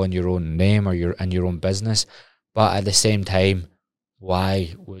risk all in your own name or in your own business. But at the same time,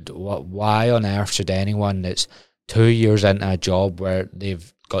 why on earth should anyone that's 2 years into a job where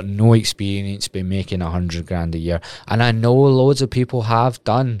they've got no experience be making $100,000 a year? And I know loads of people have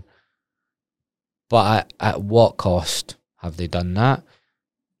done, but at what cost have they done that?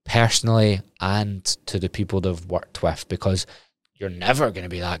 Personally, and to the people they've worked with, because you're never going to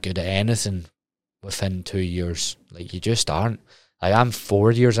be that good at anything within 2 years. Like, you just aren't. Like, I'm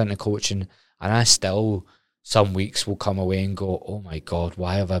 4 years into coaching, and I still, some weeks will come away and go, oh my God,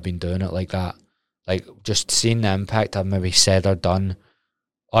 why have I been doing it like that? Like, just seeing the impact I've maybe said or done,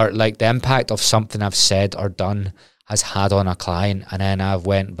 or like the impact of something I've said or done has had on a client, and then I've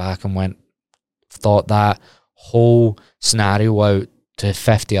went back and thought that whole scenario out to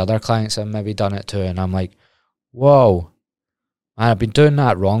 50 other clients I've maybe done it to, and I'm like, whoa, man, I've been doing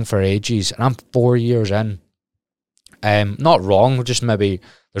that wrong for ages, and I'm 4 years in, Not wrong, just maybe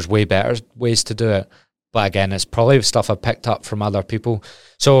there's way better ways to do it. But again, it's probably stuff I picked up from other people.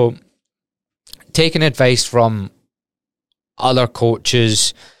 So taking advice from other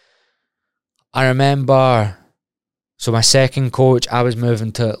coaches, I remember, so my second coach, I was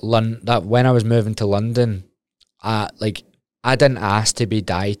moving to London. When I was moving to London, I didn't ask to be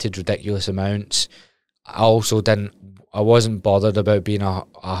dieted ridiculous amounts. I wasn't bothered about being a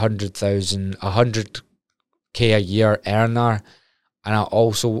 100K a year earner, and I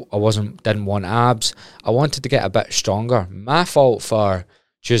didn't want abs. I wanted to get a bit stronger. My fault for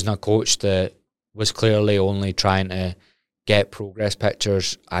choosing a coach that was clearly only trying to get progress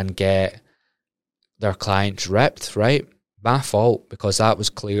pictures and get their clients ripped, right? My fault, because that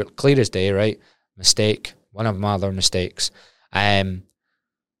was clear as day, right? Mistake, one of my other mistakes.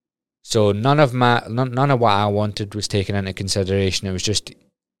 So none of what I wanted was taken into consideration. It was just,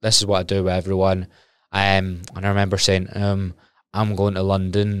 this is what I do with everyone. And I remember saying, I'm going to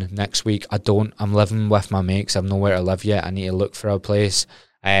London next week. I'm living with my mates. I've nowhere to live yet. I need to look for a place.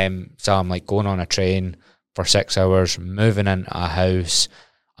 So I'm like going on a train for 6 hours, moving into a house.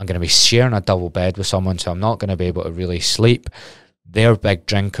 I'm going to be sharing a double bed with someone, so I'm not going to be able to really sleep. They're big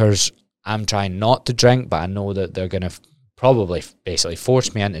drinkers. I'm trying not to drink, but I know that they're going to probably basically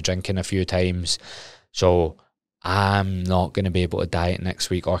force me into drinking a few times. So I'm not going to be able to diet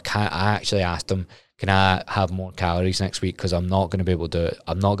next week. Or I actually asked them, can I have more calories next week? Because I'm not going to be able to do it.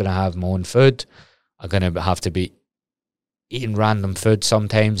 I'm not going to have my own food. I'm going to have to be eating random food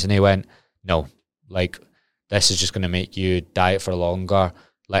sometimes. And he went, no, this is just going to make you diet for longer.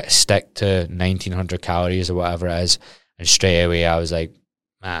 Let's stick to 1900 calories or whatever it is. And straight away I was like,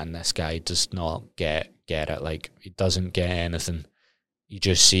 man, this guy does not get it. He doesn't get anything. He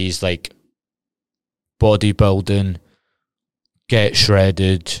just sees bodybuilding, get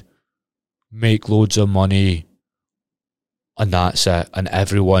shredded, make loads of money, and that's it. And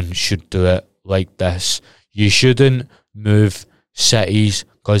everyone should do it like this. You shouldn't move cities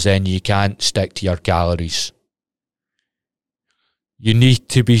because then you can't stick to your calories. You need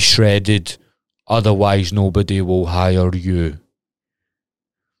to be shredded, otherwise nobody will hire you.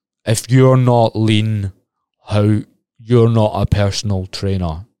 If you're not lean, you're not a personal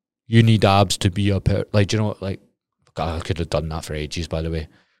trainer. You need abs to be I could have done that for ages, by the way.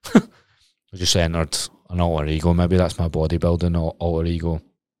 I just entered an alter ego. Maybe that's my bodybuilding alter ego.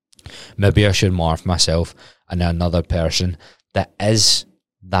 Maybe I should morph myself into another person that is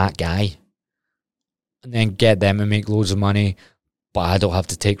that guy, and then get them to make loads of money, but I don't have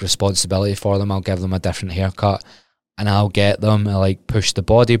to take responsibility for them. I'll give them a different haircut, and I'll get them to push the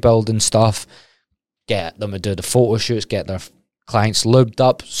bodybuilding stuff, get them to do the photo shoots, get their clients lubed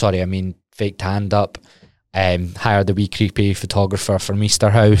up. Sorry, I mean fake tanned up. Hire the wee creepy photographer from Easter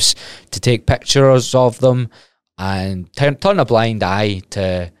House to take pictures of them and turn a blind eye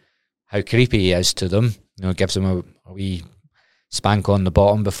to how creepy he is to them. Gives them a wee spank on the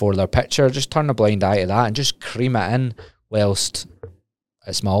bottom before their picture. Just turn a blind eye to that and just cream it in whilst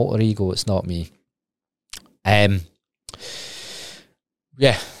it's my alter ego, it's not me. Yeah,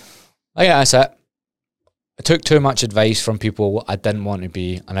 that's it. I took too much advice from people I didn't want to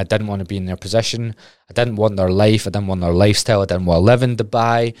be, and I didn't want to be in their position. I didn't want their life. I didn't want their lifestyle. I didn't want to live in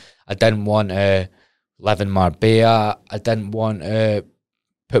Dubai. I didn't want to live in Marbella. I didn't want to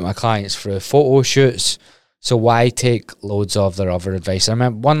put my clients through photo shoots. So why take loads of their other advice? I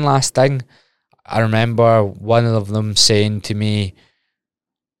remember one last thing. I remember one of them saying to me,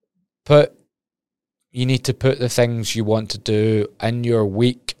 you need to put the things you want to do in your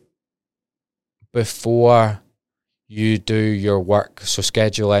week before you do your work. So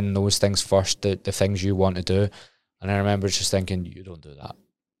schedule in those things first, the things you want to do. And I remember just thinking, you don't do that.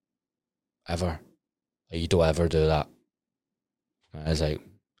 Ever. You don't ever do that. I was like,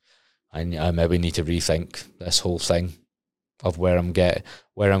 I maybe need to rethink this whole thing of where I'm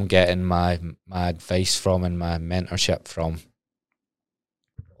getting my advice from and my mentorship from.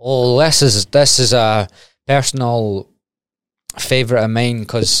 Oh, this is a personal favourite of mine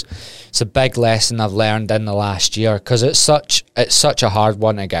because it's a big lesson I've learned in the last year, because it's such a hard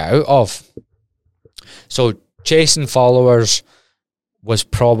one to get out of. So chasing followers was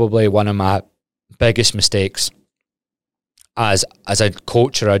probably one of my biggest mistakes as a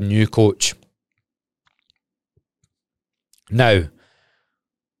coach or a new coach. Now,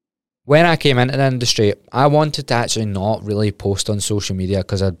 when I came into the industry, I wanted to actually not really post on social media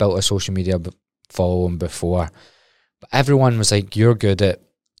because I'd built a social media following before. But everyone was like, you're good at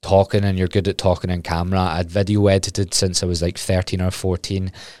talking and you're good at talking in camera. I'd video edited since I was 13 or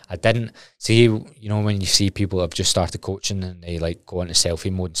 14. I didn't see, when you see people that have just started coaching and they go into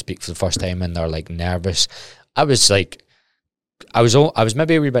selfie mode and speak for the first time and they're nervous. I was like, I was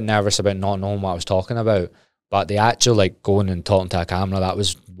maybe a wee bit nervous about not knowing what I was talking about, but the actual like going and talking to a camera,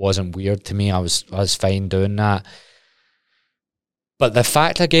 that wasn't weird to me. I was fine doing that. But the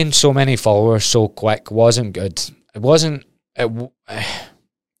fact I gained so many followers so quick wasn't good. It wasn't.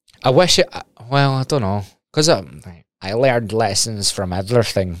 I wish it. Well, I don't know, because I learned lessons from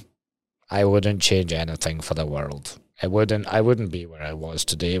everything. I wouldn't change anything for the world. I wouldn't be where I was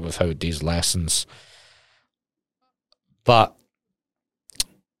today without these lessons. But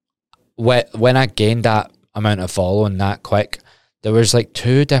when I gained that amount of following that quick, there was like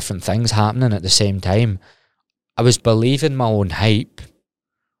two different things happening at the same time. I was believing my own hype,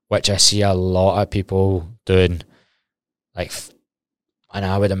 which I see a lot of people doing. Like, and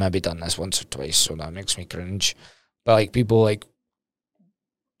I would have maybe done this once or twice, so that makes me cringe. But like people like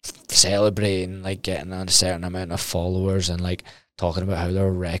celebrating like getting a certain amount of followers and like talking about how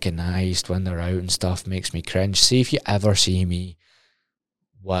they're recognised when they're out and stuff makes me cringe. See if you ever see me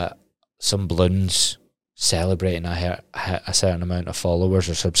what some balloons celebrating a certain amount of followers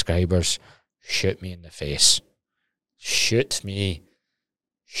or subscribers, shoot me in the face. Shoot me.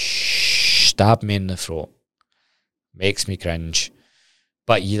 Stab me in the throat. Makes me cringe.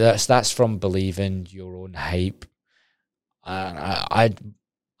 But yeah, that's from believing your own hype. And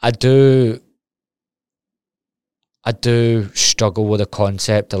I do struggle with the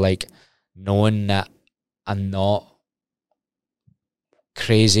concept of like knowing that I'm not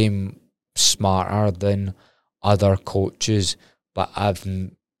crazy smarter than other coaches, but I've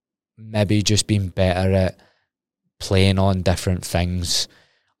maybe just been better at playing on different things.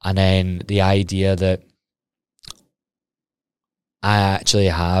 And then the idea that I actually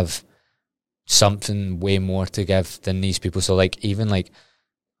have something way more to give than these people. So like even like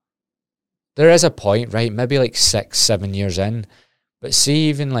there is a point, right? Maybe like 6-7 years in, but see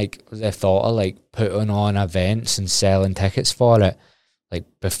even like the thought of like putting on events and selling tickets for it, like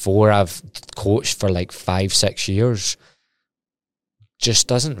before I've coached for like 5-6 years, just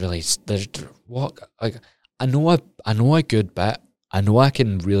doesn't really. There's what like I know a good bit. I know I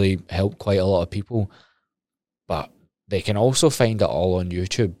can really help quite a lot of people, but they can also find it all on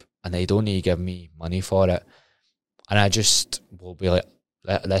YouTube, and they don't need to give me money for it. And I just will be like,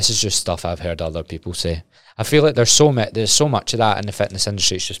 this is just stuff I've heard other people say. I feel like there's so much of that in the fitness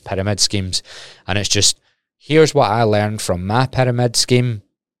industry. It's just pyramid schemes, and it's just, here's what I learned from my pyramid scheme.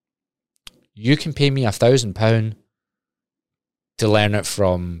 You can pay me £1,000 to learn it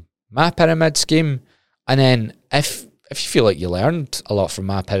from my pyramid scheme, and then if you feel like you learned a lot from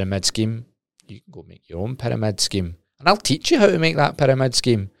my pyramid scheme, you can go make your own pyramid scheme, and I'll teach you how to make that pyramid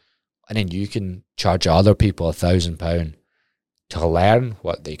scheme, and then you can charge other people £1,000 to learn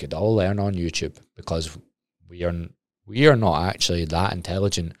what they could all learn on YouTube, because we are not actually that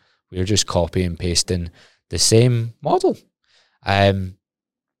intelligent. We're just copy and pasting the same model. And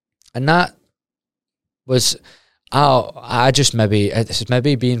that was, I just it's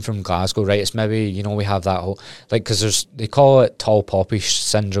maybe being from Glasgow, right? It's maybe, you know, we have that whole, like, because they call it tall poppy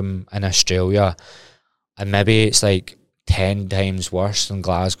syndrome in Australia, and maybe it's like 10 times worse than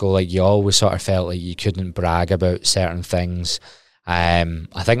Glasgow. Like, you always sort of felt like you couldn't brag about certain things. I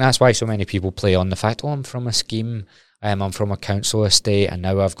think that's why so many people play on the fact, oh, I'm from a scheme, I'm from a council estate, and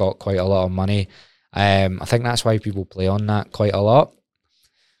now I've got quite a lot of money. I think that's why people play on that quite a lot.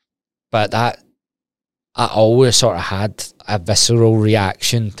 But that, I always sort of had a visceral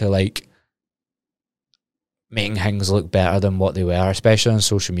reaction to like making things look better than what they were, especially on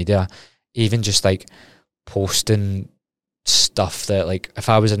social media. Even just like posting stuff that, like, if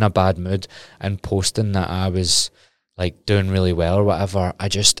I was in a bad mood and posting that I was like doing really well or whatever, I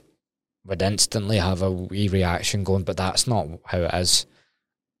just would instantly have a wee reaction going, but that's not how it is.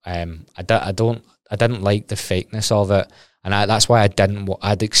 I didn't like the fakeness of it, and that's why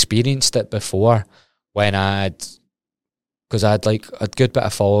I'd experienced it before when because I'd like a good bit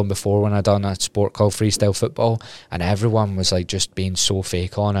of following before when I'd done a sport called freestyle football, and everyone was like just being so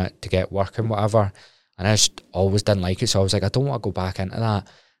fake on it to get work and whatever, and I just always didn't like it. So I was like, I don't want to go back into that.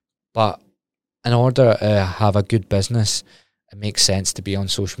 But in order to have a good business, it makes sense to be on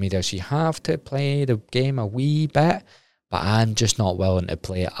social media. So you have to play the game a wee bit, but I'm just not willing to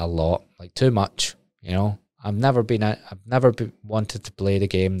play it a lot, like too much. You know, I've never wanted to play the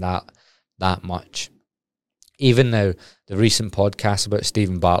game that much. Even now, the recent podcast about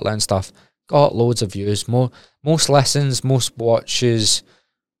Stephen Bartlett and stuff got loads of views. Most listens, most watches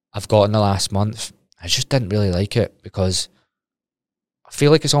I've got in the last month. I just didn't really like it because I feel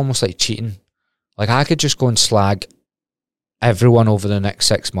like it's almost like cheating. Like, I could just go and slag everyone over the next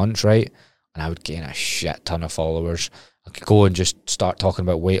 6 months, right? And I would gain a shit ton of followers. I could go and just start talking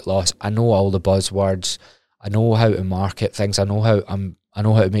about weight loss. I know all the buzzwords. I know how to market things. I know how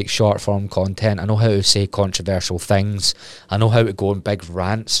to make short form content. I know how to say controversial things. I know how to go on big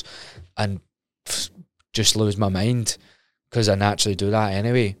rants and just lose my mind, because I naturally do that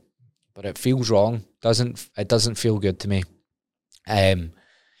anyway. But it feels wrong. It doesn't feel good to me.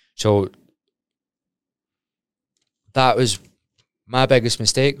 So that was my biggest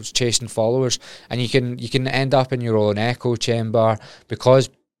mistake, was chasing followers. And you can end up in your own echo chamber, because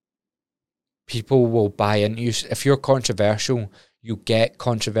people will buy into you. If you're controversial, you get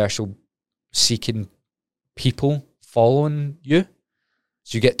controversial seeking people following you.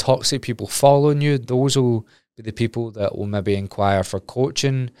 So you get toxic people following you. Those will be the people that will maybe inquire for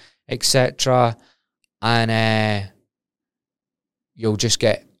coaching, etc. And you'll just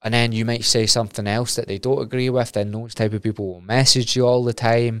get, and then you might say something else that they don't agree with, then those type of people will message you all the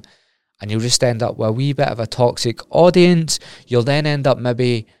time, and you'll just end up with a wee bit of a toxic audience. You'll then end up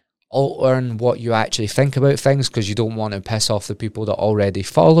maybe altering what you actually think about things, because you don't want to piss off the people that already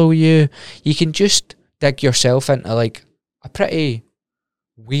follow you. You can just dig yourself into like a pretty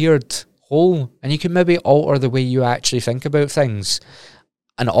weird hole, and you can maybe alter the way you actually think about things,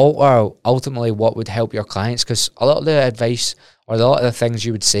 and alter ultimately what would help your clients. Because a lot of the advice or a lot of the things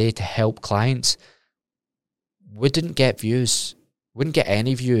you would say to help clients wouldn't get views, wouldn't get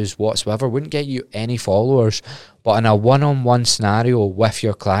any views whatsoever, wouldn't get you any followers. But in a one-on-one scenario with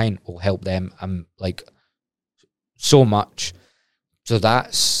your client will help them like so much. So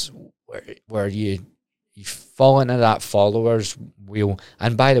that's where you fall into that followers wheel.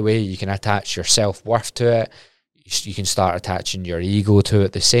 And by the way, you can attach your self-worth to it. You can start attaching your ego to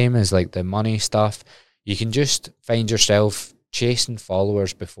it, the same as like the money stuff. You can just find yourself chasing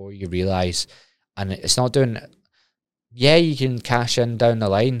followers before you realise, and it's not doing it. Yeah, you can cash in down the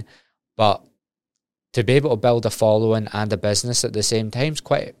line, but to be able to build a following and a business at the same time is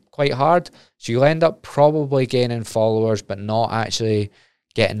quite hard. So you'll end up probably gaining followers but not actually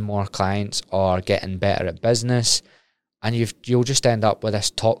getting more clients or getting better at business, and you'll just end up with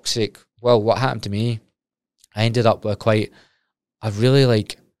this toxic. Well, what happened to me, I ended up with a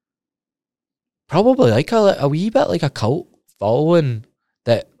wee bit like a cult following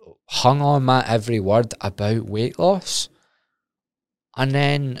that hung on my every word about weight loss. And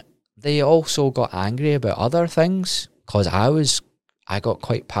then they also got angry about other things, because I got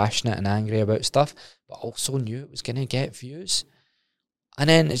quite passionate and angry about stuff, but also knew it was going to get views. And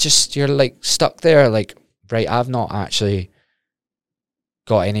then it's just, you're like stuck there like, right, I've not actually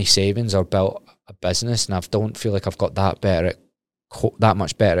got any savings or built a business, and I don't feel like I've got that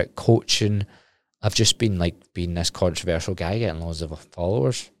much better at coaching. I've just been like being this controversial guy getting loads of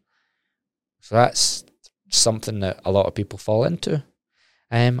followers. So that's something that a lot of people fall into.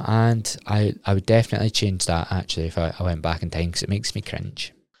 And I would definitely change that actually if I went back in time, because it makes me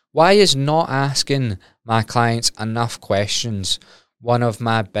cringe. Why is not asking my clients enough questions one of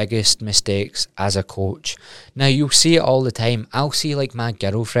my biggest mistakes as a coach? Now, you'll see it all the time. I'll see like my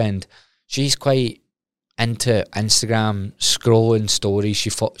girlfriend, she's quite into Instagram scrolling stories.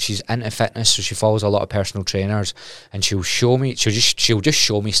 She's into fitness, so she follows a lot of personal trainers, and she'll just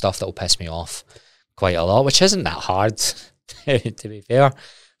show me stuff that'll piss me off quite a lot, which isn't that hard to be fair.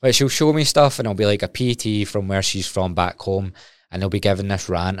 But she'll show me stuff, and it'll be like a PT from where she's from back home, and they'll be giving this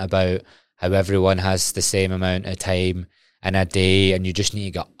rant about how everyone has the same amount of time in a day, and you just need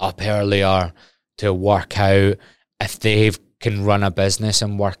to get up earlier to work out. If they can run a business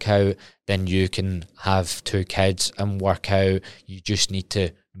and work out, then you can have 2 kids and work out. You just need to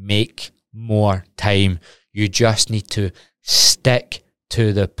make more time. You just need to stick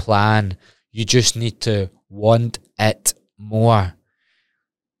to the plan. You just need to want it more.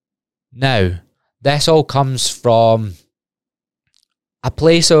 Now, this all comes from a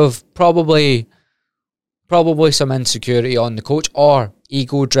place of probably some insecurity on the coach, or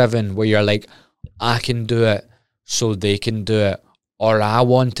ego driven, where you're like, I can do it, so they can do it, or I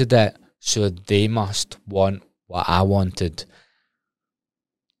wanted it, so they must want what I wanted.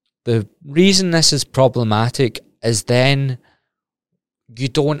 The reason this is problematic is then you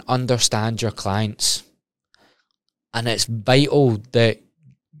don't understand your clients. And it's vital that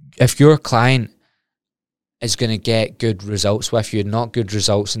if your client is going to get good results with you, not good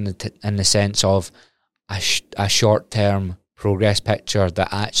results in the sense of a short-term progress picture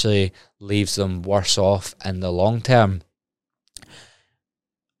that actually leaves them worse off in the long term.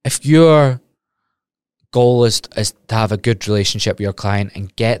 If your goal is to have a good relationship with your client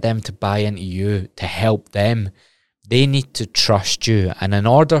and get them to buy into you, to help them, they need to trust you. And in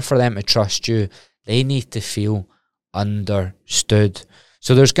order for them to trust you, they need to feel understood.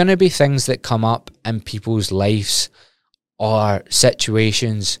 So there's going to be things that come up in people's lives or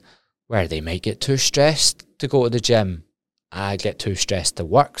situations where they might get too stressed to go to the gym. I get too stressed to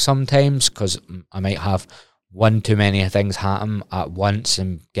work sometimes because I might have one too many things happen at once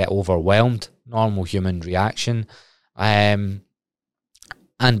and get overwhelmed. Normal human reaction. And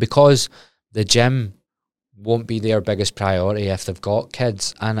because the gym won't be their biggest priority if they've got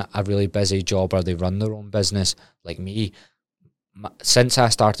kids and a really busy job or they run their own business like me, since I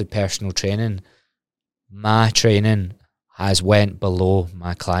started personal training, my training has went below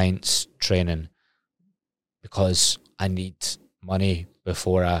my clients' training because I need money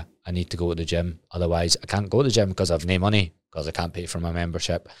before I need to go to the gym. Otherwise, I can't go to the gym because I've no money because I can't pay for my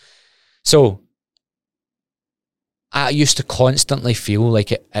membership. So I used to constantly feel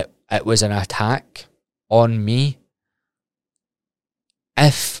like it was an attack on me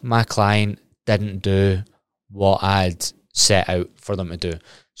if my client didn't do what I'd set out for them to do.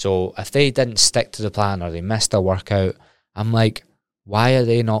 So if they didn't stick to the plan or they missed a workout, I'm like, why are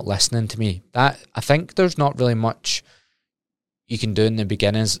they not listening to me? That I think there's not really much you can do in the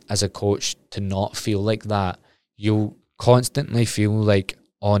beginnings as a coach to not feel like that. You'll constantly feel like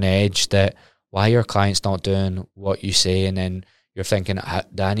on edge that why your client's not doing what you say, and then you're thinking,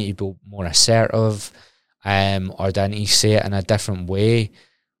 do I need to be more assertive, or do I need to say it in a different way?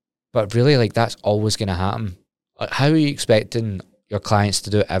 But really, like, that's always going to happen. How are you expecting your clients to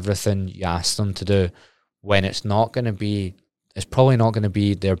do everything you ask them to do when it's probably not going to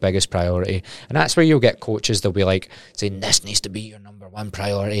be their biggest priority? And that's where you'll get coaches, they'll be like saying, this needs to be your number one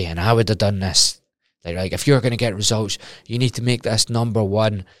priority, and I would have done this. Like, if you're going to get results, you need to make this number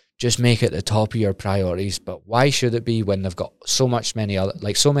one. Just make it the top of your priorities. But why should it be when they've got so many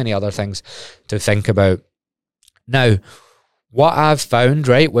other things to think about? Now, what I've found,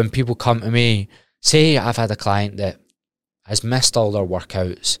 right, when people come to me, say I've had a client that has missed all their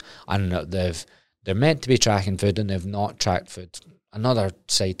workouts and they're meant to be tracking food and they've not tracked food. Another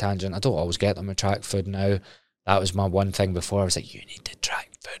side tangent, I don't always get them to track food now. That was my one thing before. I was like, you need to track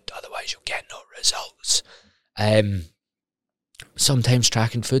food, otherwise you'll get no results. Sometimes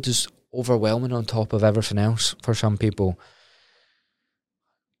tracking food is overwhelming on top of everything else for some people.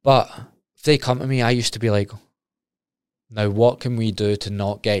 But if they come to me, I used to be like, now what can we do to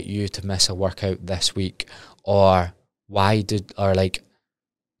not get you to miss a workout this week? Or like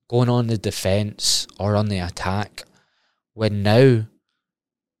going on the defense or on the attack, when now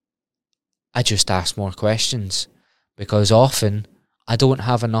I just ask more questions, because often I don't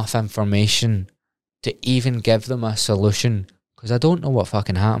have enough information to even give them a solution because I don't know what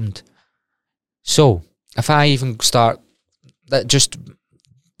fucking happened. So if I even just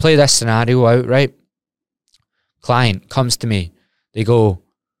play this scenario out, right? Client comes to me, they go,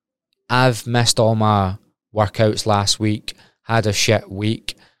 I've missed all my workouts last week, had a shit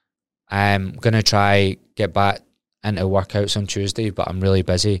week, I'm going to try get back into workouts on Tuesday, but I'm really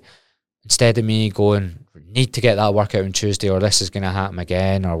busy. Instead of me going, need to get that workout on Tuesday or this is going to happen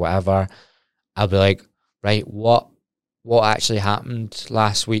again or whatever, I'll be like, right, what actually happened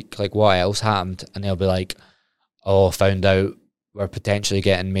last week? Like, what else happened? And they'll be like, oh, found out we're potentially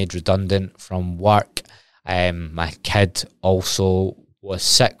getting made redundant from work. My kid also was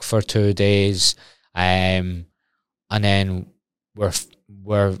sick for 2 days. And then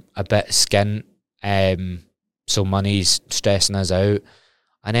we're a bit skint. So money's stressing us out.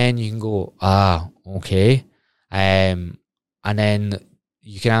 And then you can go, okay. And then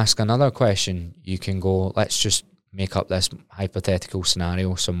you can ask another question. You can go, let's just make up this hypothetical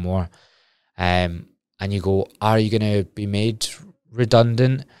scenario some more. And you go, are you going to be made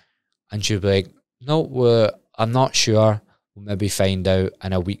redundant? And she'll be like, no, I'm not sure. We'll maybe find out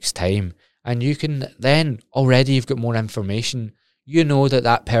in a week's time. And you can then, already you've got more information. You know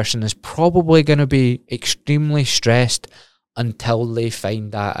that person is probably going to be extremely stressed until they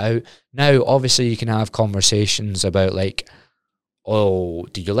find that out. Now, obviously, you can have conversations about like, oh,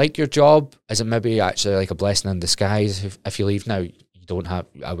 do you like your job? Is it maybe actually like a blessing in disguise if you leave? Now,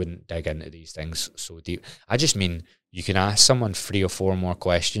 I wouldn't dig into these things so deep. I just mean you can ask someone 3 or 4 more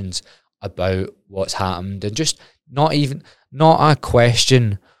questions about what's happened, and just not a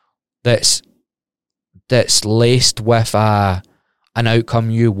question that's laced with an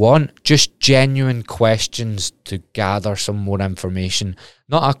outcome you want, just genuine questions to gather some more information,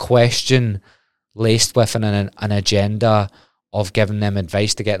 not a question laced with an agenda of giving them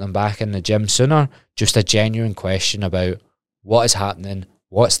advice to get them back in the gym sooner, just a genuine question about what is happening,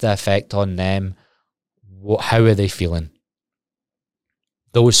 what's the effect on them, how are they feeling,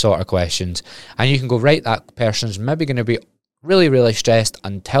 those sort of questions. And you can go, right, that person's maybe going to be really, really stressed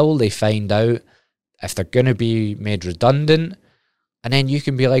until they find out if they're going to be made redundant. And then you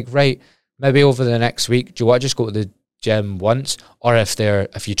can be like, right, maybe over the next week, do you want to just go to gym once, or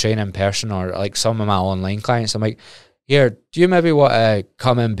if you train in person, or like some of my online clients, I'm like, here, do you maybe want to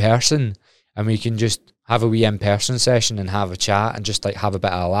come in person and we can just have a wee in-person session and have a chat and just like have a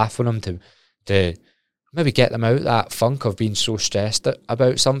bit of a laugh with them to maybe get them out that funk of being so stressed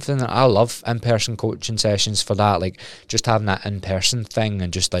about something. I love in-person coaching sessions for that, like just having that in-person thing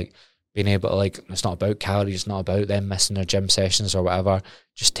and just like being able to, like, it's not about calories, it's not about them missing their gym sessions or whatever,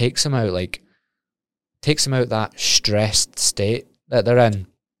 just takes them out that stressed state that they're in.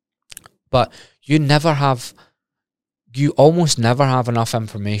 But you almost never have enough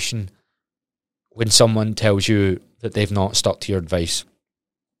information when someone tells you that they've not stuck to your advice.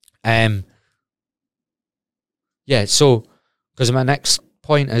 Yeah, so, because my next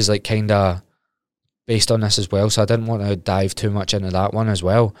point is like kind of based on this as well, so I didn't want to dive too much into that one as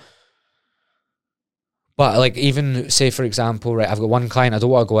well. But like, even say for example, right, I've got one client, I don't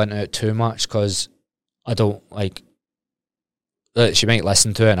want to go into it too much because I don't like, she might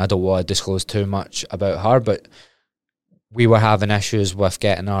listen to it and I don't want to disclose too much about her, but we were having issues with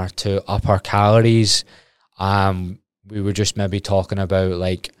getting her to up her calories. We were just maybe talking about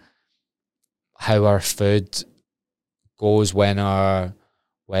like how our food goes when our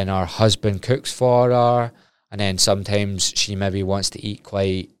husband cooks for her, and then sometimes she maybe wants to eat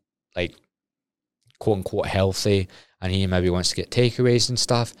quite like quote unquote healthy, and he maybe wants to get takeaways and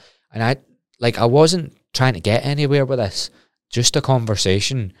stuff. And I wasn't trying to get anywhere with this, just a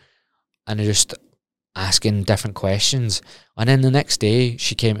conversation and just asking different questions. And then the next day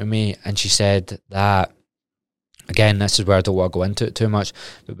she came to me and she said that, again, this is where I don't want to go into it too much,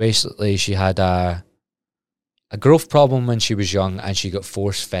 but basically she had a growth problem when she was young, and she got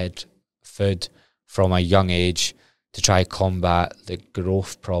force-fed food from a young age to try combat the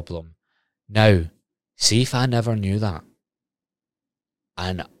growth problem. Now, see if I never knew that,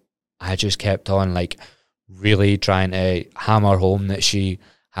 and I just kept on like really trying to hammer home that she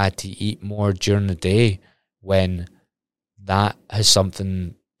had to eat more during the day, when that is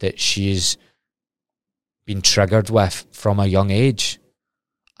something that she's been triggered with from a young age.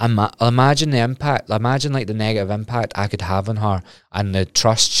 Imagine the impact. Imagine like the negative impact I could have on her, and the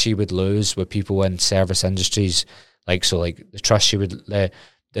trust she would lose with people in service industries. Like, so like the trust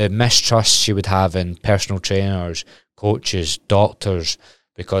the mistrust she would have in personal trainers, coaches, doctors,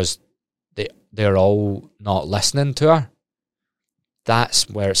 because they're all not listening to her. That's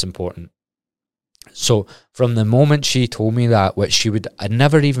where it's important. So from the moment she told me that, which I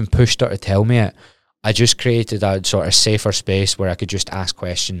never even pushed her to tell me it, I just created a sort of safer space where I could just ask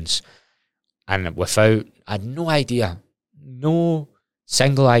questions. And I had no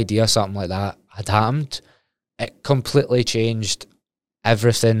single idea something like that had happened. It completely changed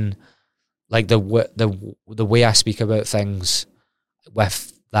everything, like the way I speak about things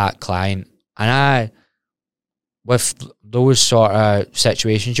with that client. And with those sort of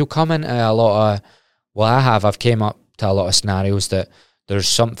situations, you'll come into a lot of, I've came up to a lot of scenarios that there's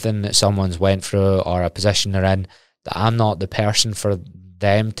something that someone's went through or a position they're in that I'm not the person for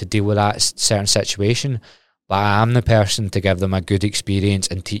them to deal with that certain situation, but I am the person to give them a good experience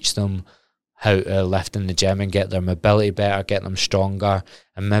and teach them how to lift in the gym and get their mobility better, get them stronger,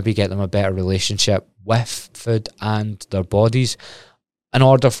 and maybe get them a better relationship with food and their bodies, in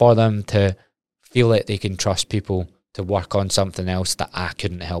order for them to feel like they can trust people to work on something else that I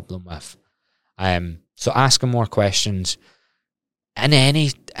couldn't help them with. So asking more questions in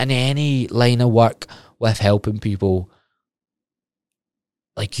any line of work with helping people,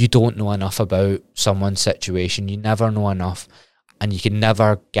 like, you don't know enough about someone's situation. You never know enough, and you can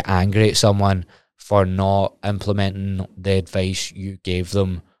never get angry at someone for not implementing the advice you gave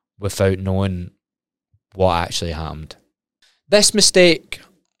them without knowing what actually happened. This mistake,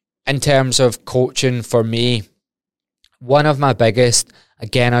 in terms of coaching for me, one of my biggest,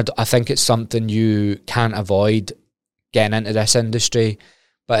 again, I think it's something you can't avoid getting into this industry,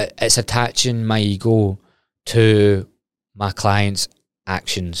 but it's attaching my ego to my clients'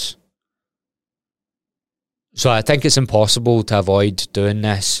 actions. So I think it's impossible to avoid doing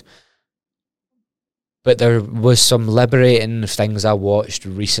this, but there was some liberating things I watched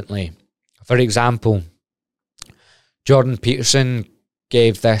recently. For example, Jordan Peterson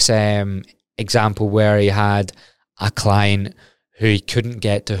gave this example where he had a client who he couldn't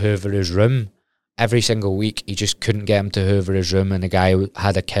get to hoover his room. Every single week, he just couldn't get him to hoover his room, and the guy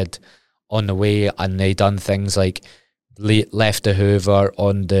had a kid on the way, and they done things like left the hoover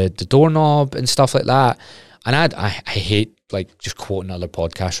on the doorknob and stuff like that. And I hate like just quoting other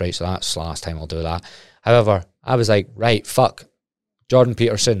podcasts, right? So that's the last time I'll do that. However, I was like, right, fuck, Jordan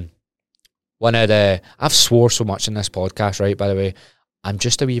Peterson. I've swore so much in this podcast, right? By the way, I'm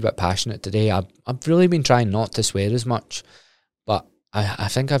just a wee bit passionate today. I've really been trying not to swear as much, but I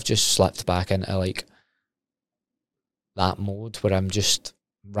think I've just slipped back into like that mode where I'm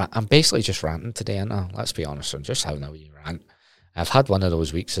basically just ranting today, and let's be honest, I'm just having a wee rant. I've had one of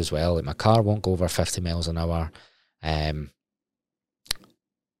those weeks as well. Like my car won't go over 50 miles an hour. I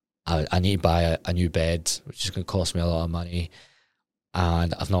need to buy a new bed, which is going to cost me a lot of money,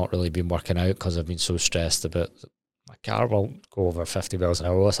 and I've not really been working out because I've been so stressed about my car won't go over 50 miles an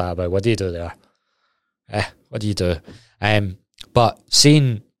hour. What's that about? What do you do there? What do you do? But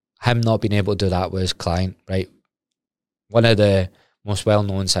seeing him not being able to do that with his client, right? One of the most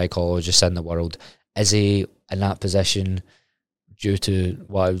well-known psychologists in the world, is he in that position due to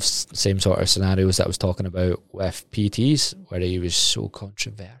same sort of scenarios that I was talking about with PTs, where he was so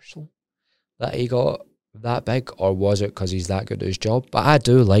controversial that he got that big, or was it because he's that good at his job? But I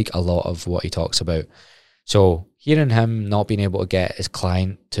do like a lot of what he talks about. So hearing him not being able to get his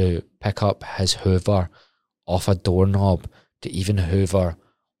client to pick up his hoover off a doorknob to even hoover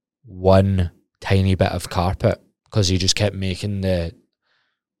one tiny bit of carpet, because he just kept making the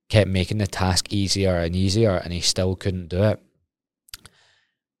task easier and easier, and he still couldn't do it.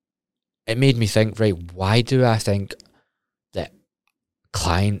 It made me think, right, why do I think that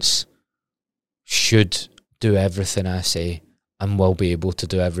clients should do everything I say and will be able to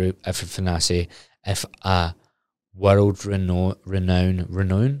do everything I say if a world renown,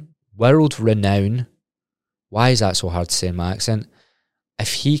 why is that so hard to say in my accent?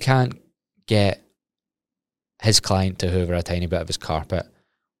 If he can't get his client to hoover a tiny bit of his carpet,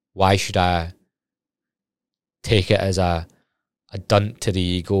 why should I take it as a dunt to the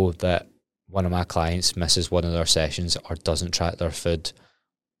ego that one of my clients misses one of their sessions or doesn't track their food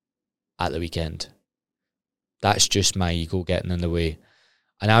at the weekend? That's just my ego getting in the way.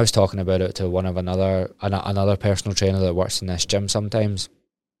 And I was talking about it to another personal trainer that works in this gym sometimes.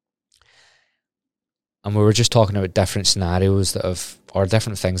 And we were just talking about different scenarios or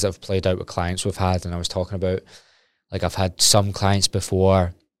different things that have played out with clients we've had. And I was talking about, like, I've had some clients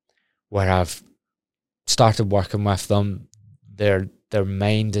before where I've started working with them. Their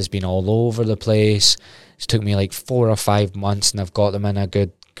mind has been all over the place. It's took me like 4 or 5 months, and I've got them in a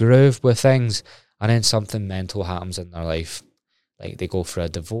good groove with things. And then something mental happens in their life. Like they go for a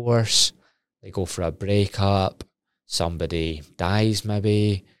divorce, they go for a breakup, somebody dies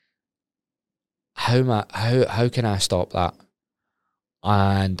maybe. How can I stop that?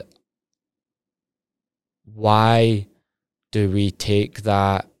 And why do we take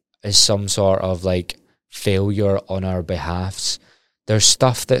that as some sort of like failure on our behalfs? There's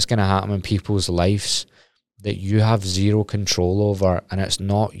stuff that's going to happen in people's lives that you have zero control over, and it's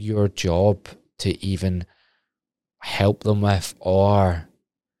not your job to even help them with or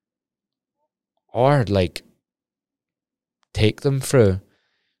like take them through.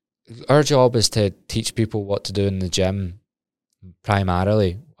 Our job is to teach people what to do in the gym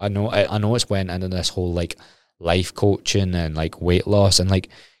primarily. I know it's went into this whole like life coaching and like weight loss and like,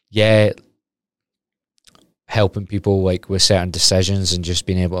 yeah, helping people like with certain decisions and just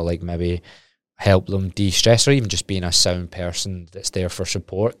being able to like maybe help them de-stress, or even just being a sound person that's there for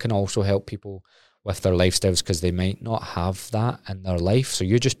support can also help people with their lifestyles, because they might not have that in their life. So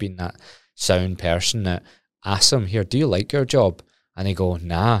you're just being that sound person that asks them, here, do you like your job? And they go,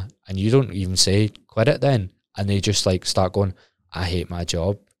 nah. And you don't even say, quit it then. And they just like start going, I hate my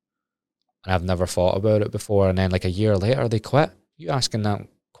job. And I've never thought about it before. And then like a year later, they quit. You asking that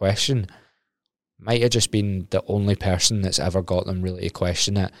question might have just been the only person that's ever got them really to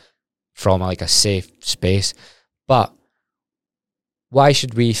question it from like a safe space. But why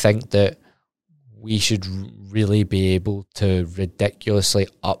should we think that we should really be able to ridiculously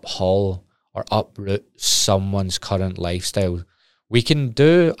uphaul or uproot someone's current lifestyle? We can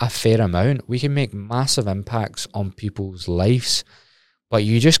do a fair amount. We can make massive impacts on people's lives. But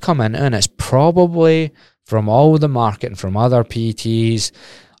you just come in and it's probably from all the marketing from other PTs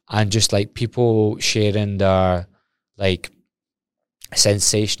and just like people sharing their like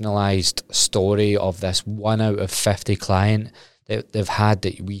sensationalized story of this 1 out of 50 client that they've had,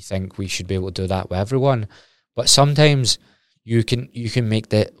 that we think we should be able to do that with everyone. But sometimes you can make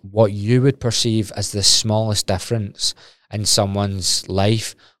that what you would perceive as the smallest difference in someone's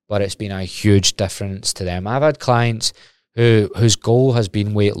life, but it's been a huge difference to them. I've had clients whose goal has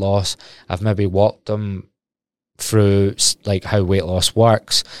been weight loss. I've maybe walked them through like how weight loss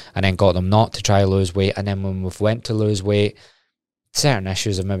works and then got them not to try lose weight. And then when we've went to lose weight, certain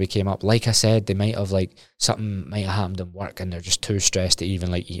issues have maybe came up. Like I said, they might have like something might have happened in work and they're just too stressed to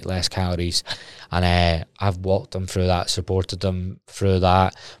even like eat less calories. And I've walked them through that, supported them through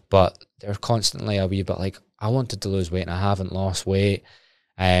that, but they're constantly a wee bit like, I wanted to lose weight and I haven't lost weight.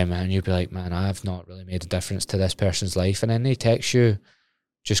 And you'd be like, man, I've not really made a difference to this person's life. And then they text you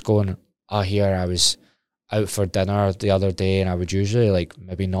just going, oh, here, I was out for dinner the other day and I would usually like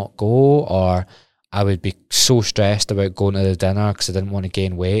maybe not go, or I would be so stressed about going to the dinner because I didn't want to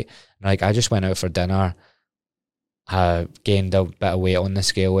gain weight. And like, I just went out for dinner, I gained a bit of weight on the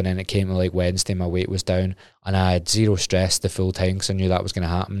scale, and then it came to like Wednesday, my weight was down, and I had zero stress the full time because I knew that was going to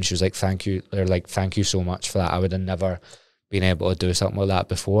happen. She was like, thank you, or like, thank you so much for that. I would have never been able to do something like that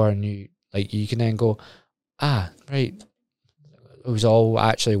before. And you can then go, right, it was all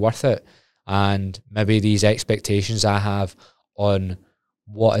actually worth it. And maybe these expectations I have on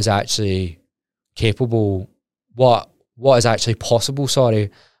what is actually capable, what is actually possible,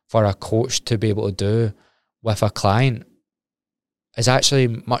 for a coach to be able to do with a client is actually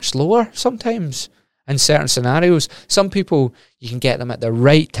much lower sometimes in certain scenarios. Some people, you can get them at the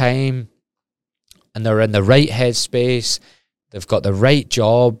right time and they're in the right headspace. They've got the right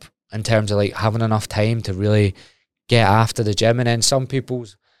job in terms of like having enough time to really get after the gym. And then some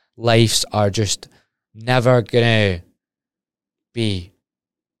people's lives are just never gonna be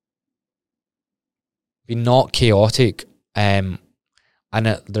not chaotic, and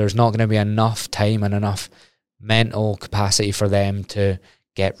there's not going to be enough time and enough mental capacity for them to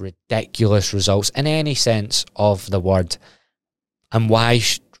get ridiculous results in any sense of the word. And why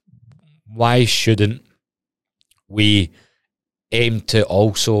shouldn't we aim to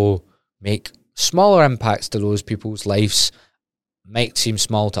also make smaller impacts to those people's lives? Might seem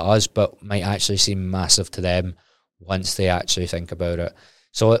small to us, but might actually seem massive to them once they actually think about it.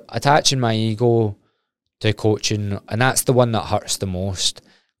 So attaching my ego to coaching, and that's the one that hurts the most,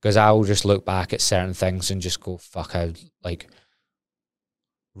 because I'll just look back at certain things and just go, fuck, I like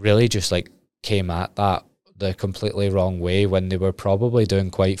really just like came at that the completely wrong way when they were probably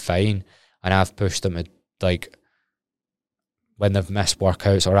doing quite fine, and I've pushed them to like when they've missed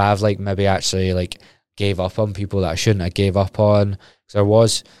workouts, or I've like maybe actually like gave up on people that I shouldn't have gave up on. So there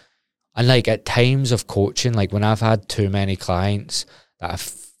was, and like at times of coaching, like when I've had too many clients that I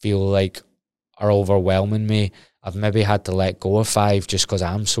feel like are overwhelming me, I've maybe had to let go of 5 just because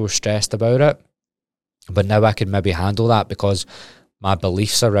I'm so stressed about it. But now I can maybe handle that because my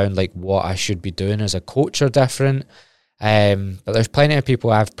beliefs around like what I should be doing as a coach are different. But there's plenty of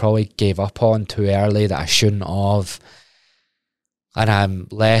people I've probably gave up on too early that I shouldn't have. And I'm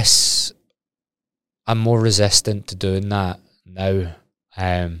more resistant to doing that now.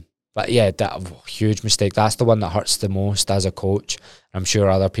 But yeah, that huge mistake. That's the one that hurts the most as a coach. I'm sure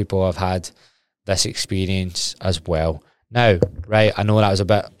other people have had this experience as well. Now, right, I know that was a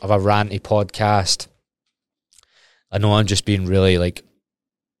bit of a ranty podcast. I know I'm just being really like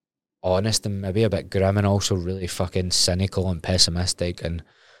honest and maybe a bit grim and also really fucking cynical and pessimistic and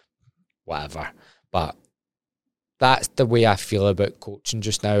whatever. But that's the way I feel about coaching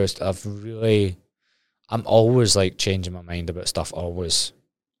just now. Is I'm always like changing my mind about stuff, always.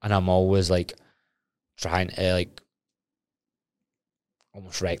 And I'm always like trying to like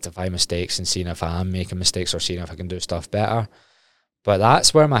almost rectify mistakes and seeing if I am making mistakes or seeing if I can do stuff better. But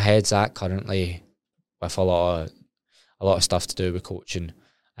that's where my head's at currently with a lot of stuff to do with coaching.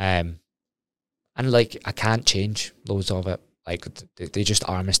 And like I can't change loads of it. Like they just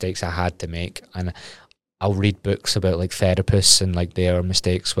are mistakes I had to make. And I'll read books about like therapists and like their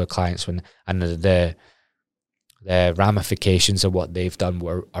mistakes with clients and the ramifications of what they've done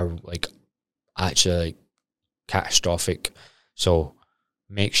are like actually like catastrophic. So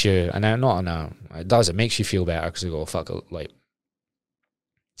makes you, and it makes you feel better because you go, fuck, like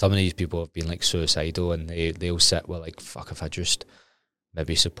some of these people have been like suicidal and they'll sit with like, fuck, if I just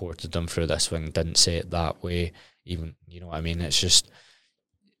maybe supported them through this thing, didn't say it that way, even, you know what I mean? It's just,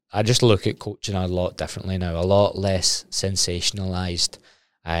 I just look at coaching a lot differently now, a lot less sensationalized.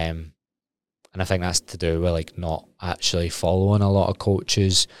 And I think that's to do with like not actually following a lot of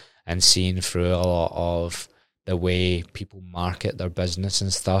coaches and seeing through a lot of the way people market their business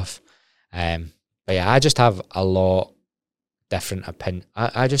and stuff. But yeah, I just have a lot different opinion.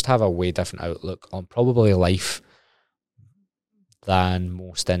 I just have a way different outlook on probably life than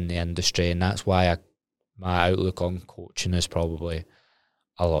most in the industry, and that's why my outlook on coaching is probably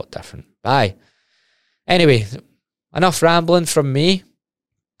a lot different. Bye. Anyway, enough rambling from me.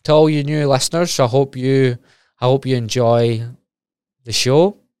 To all you new listeners, I hope you enjoy the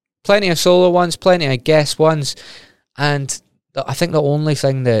show. Plenty of solo ones, plenty of guest ones, and I think the only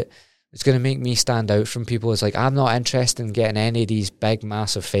thing that is going to make me stand out from people is like I'm not interested in getting any of these big,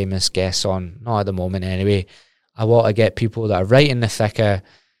 massive, famous guests on. Not at the moment, anyway. I want to get people that are right in the thick of,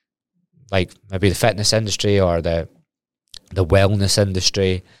 like maybe the fitness industry or the wellness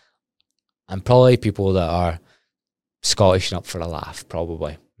industry, and probably people that are Scottish and up for a laugh,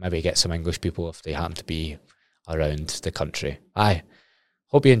 probably. Maybe get some English people if they happen to be around the country. Aye.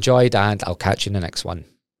 Hope you enjoyed, and I'll catch you in the next one.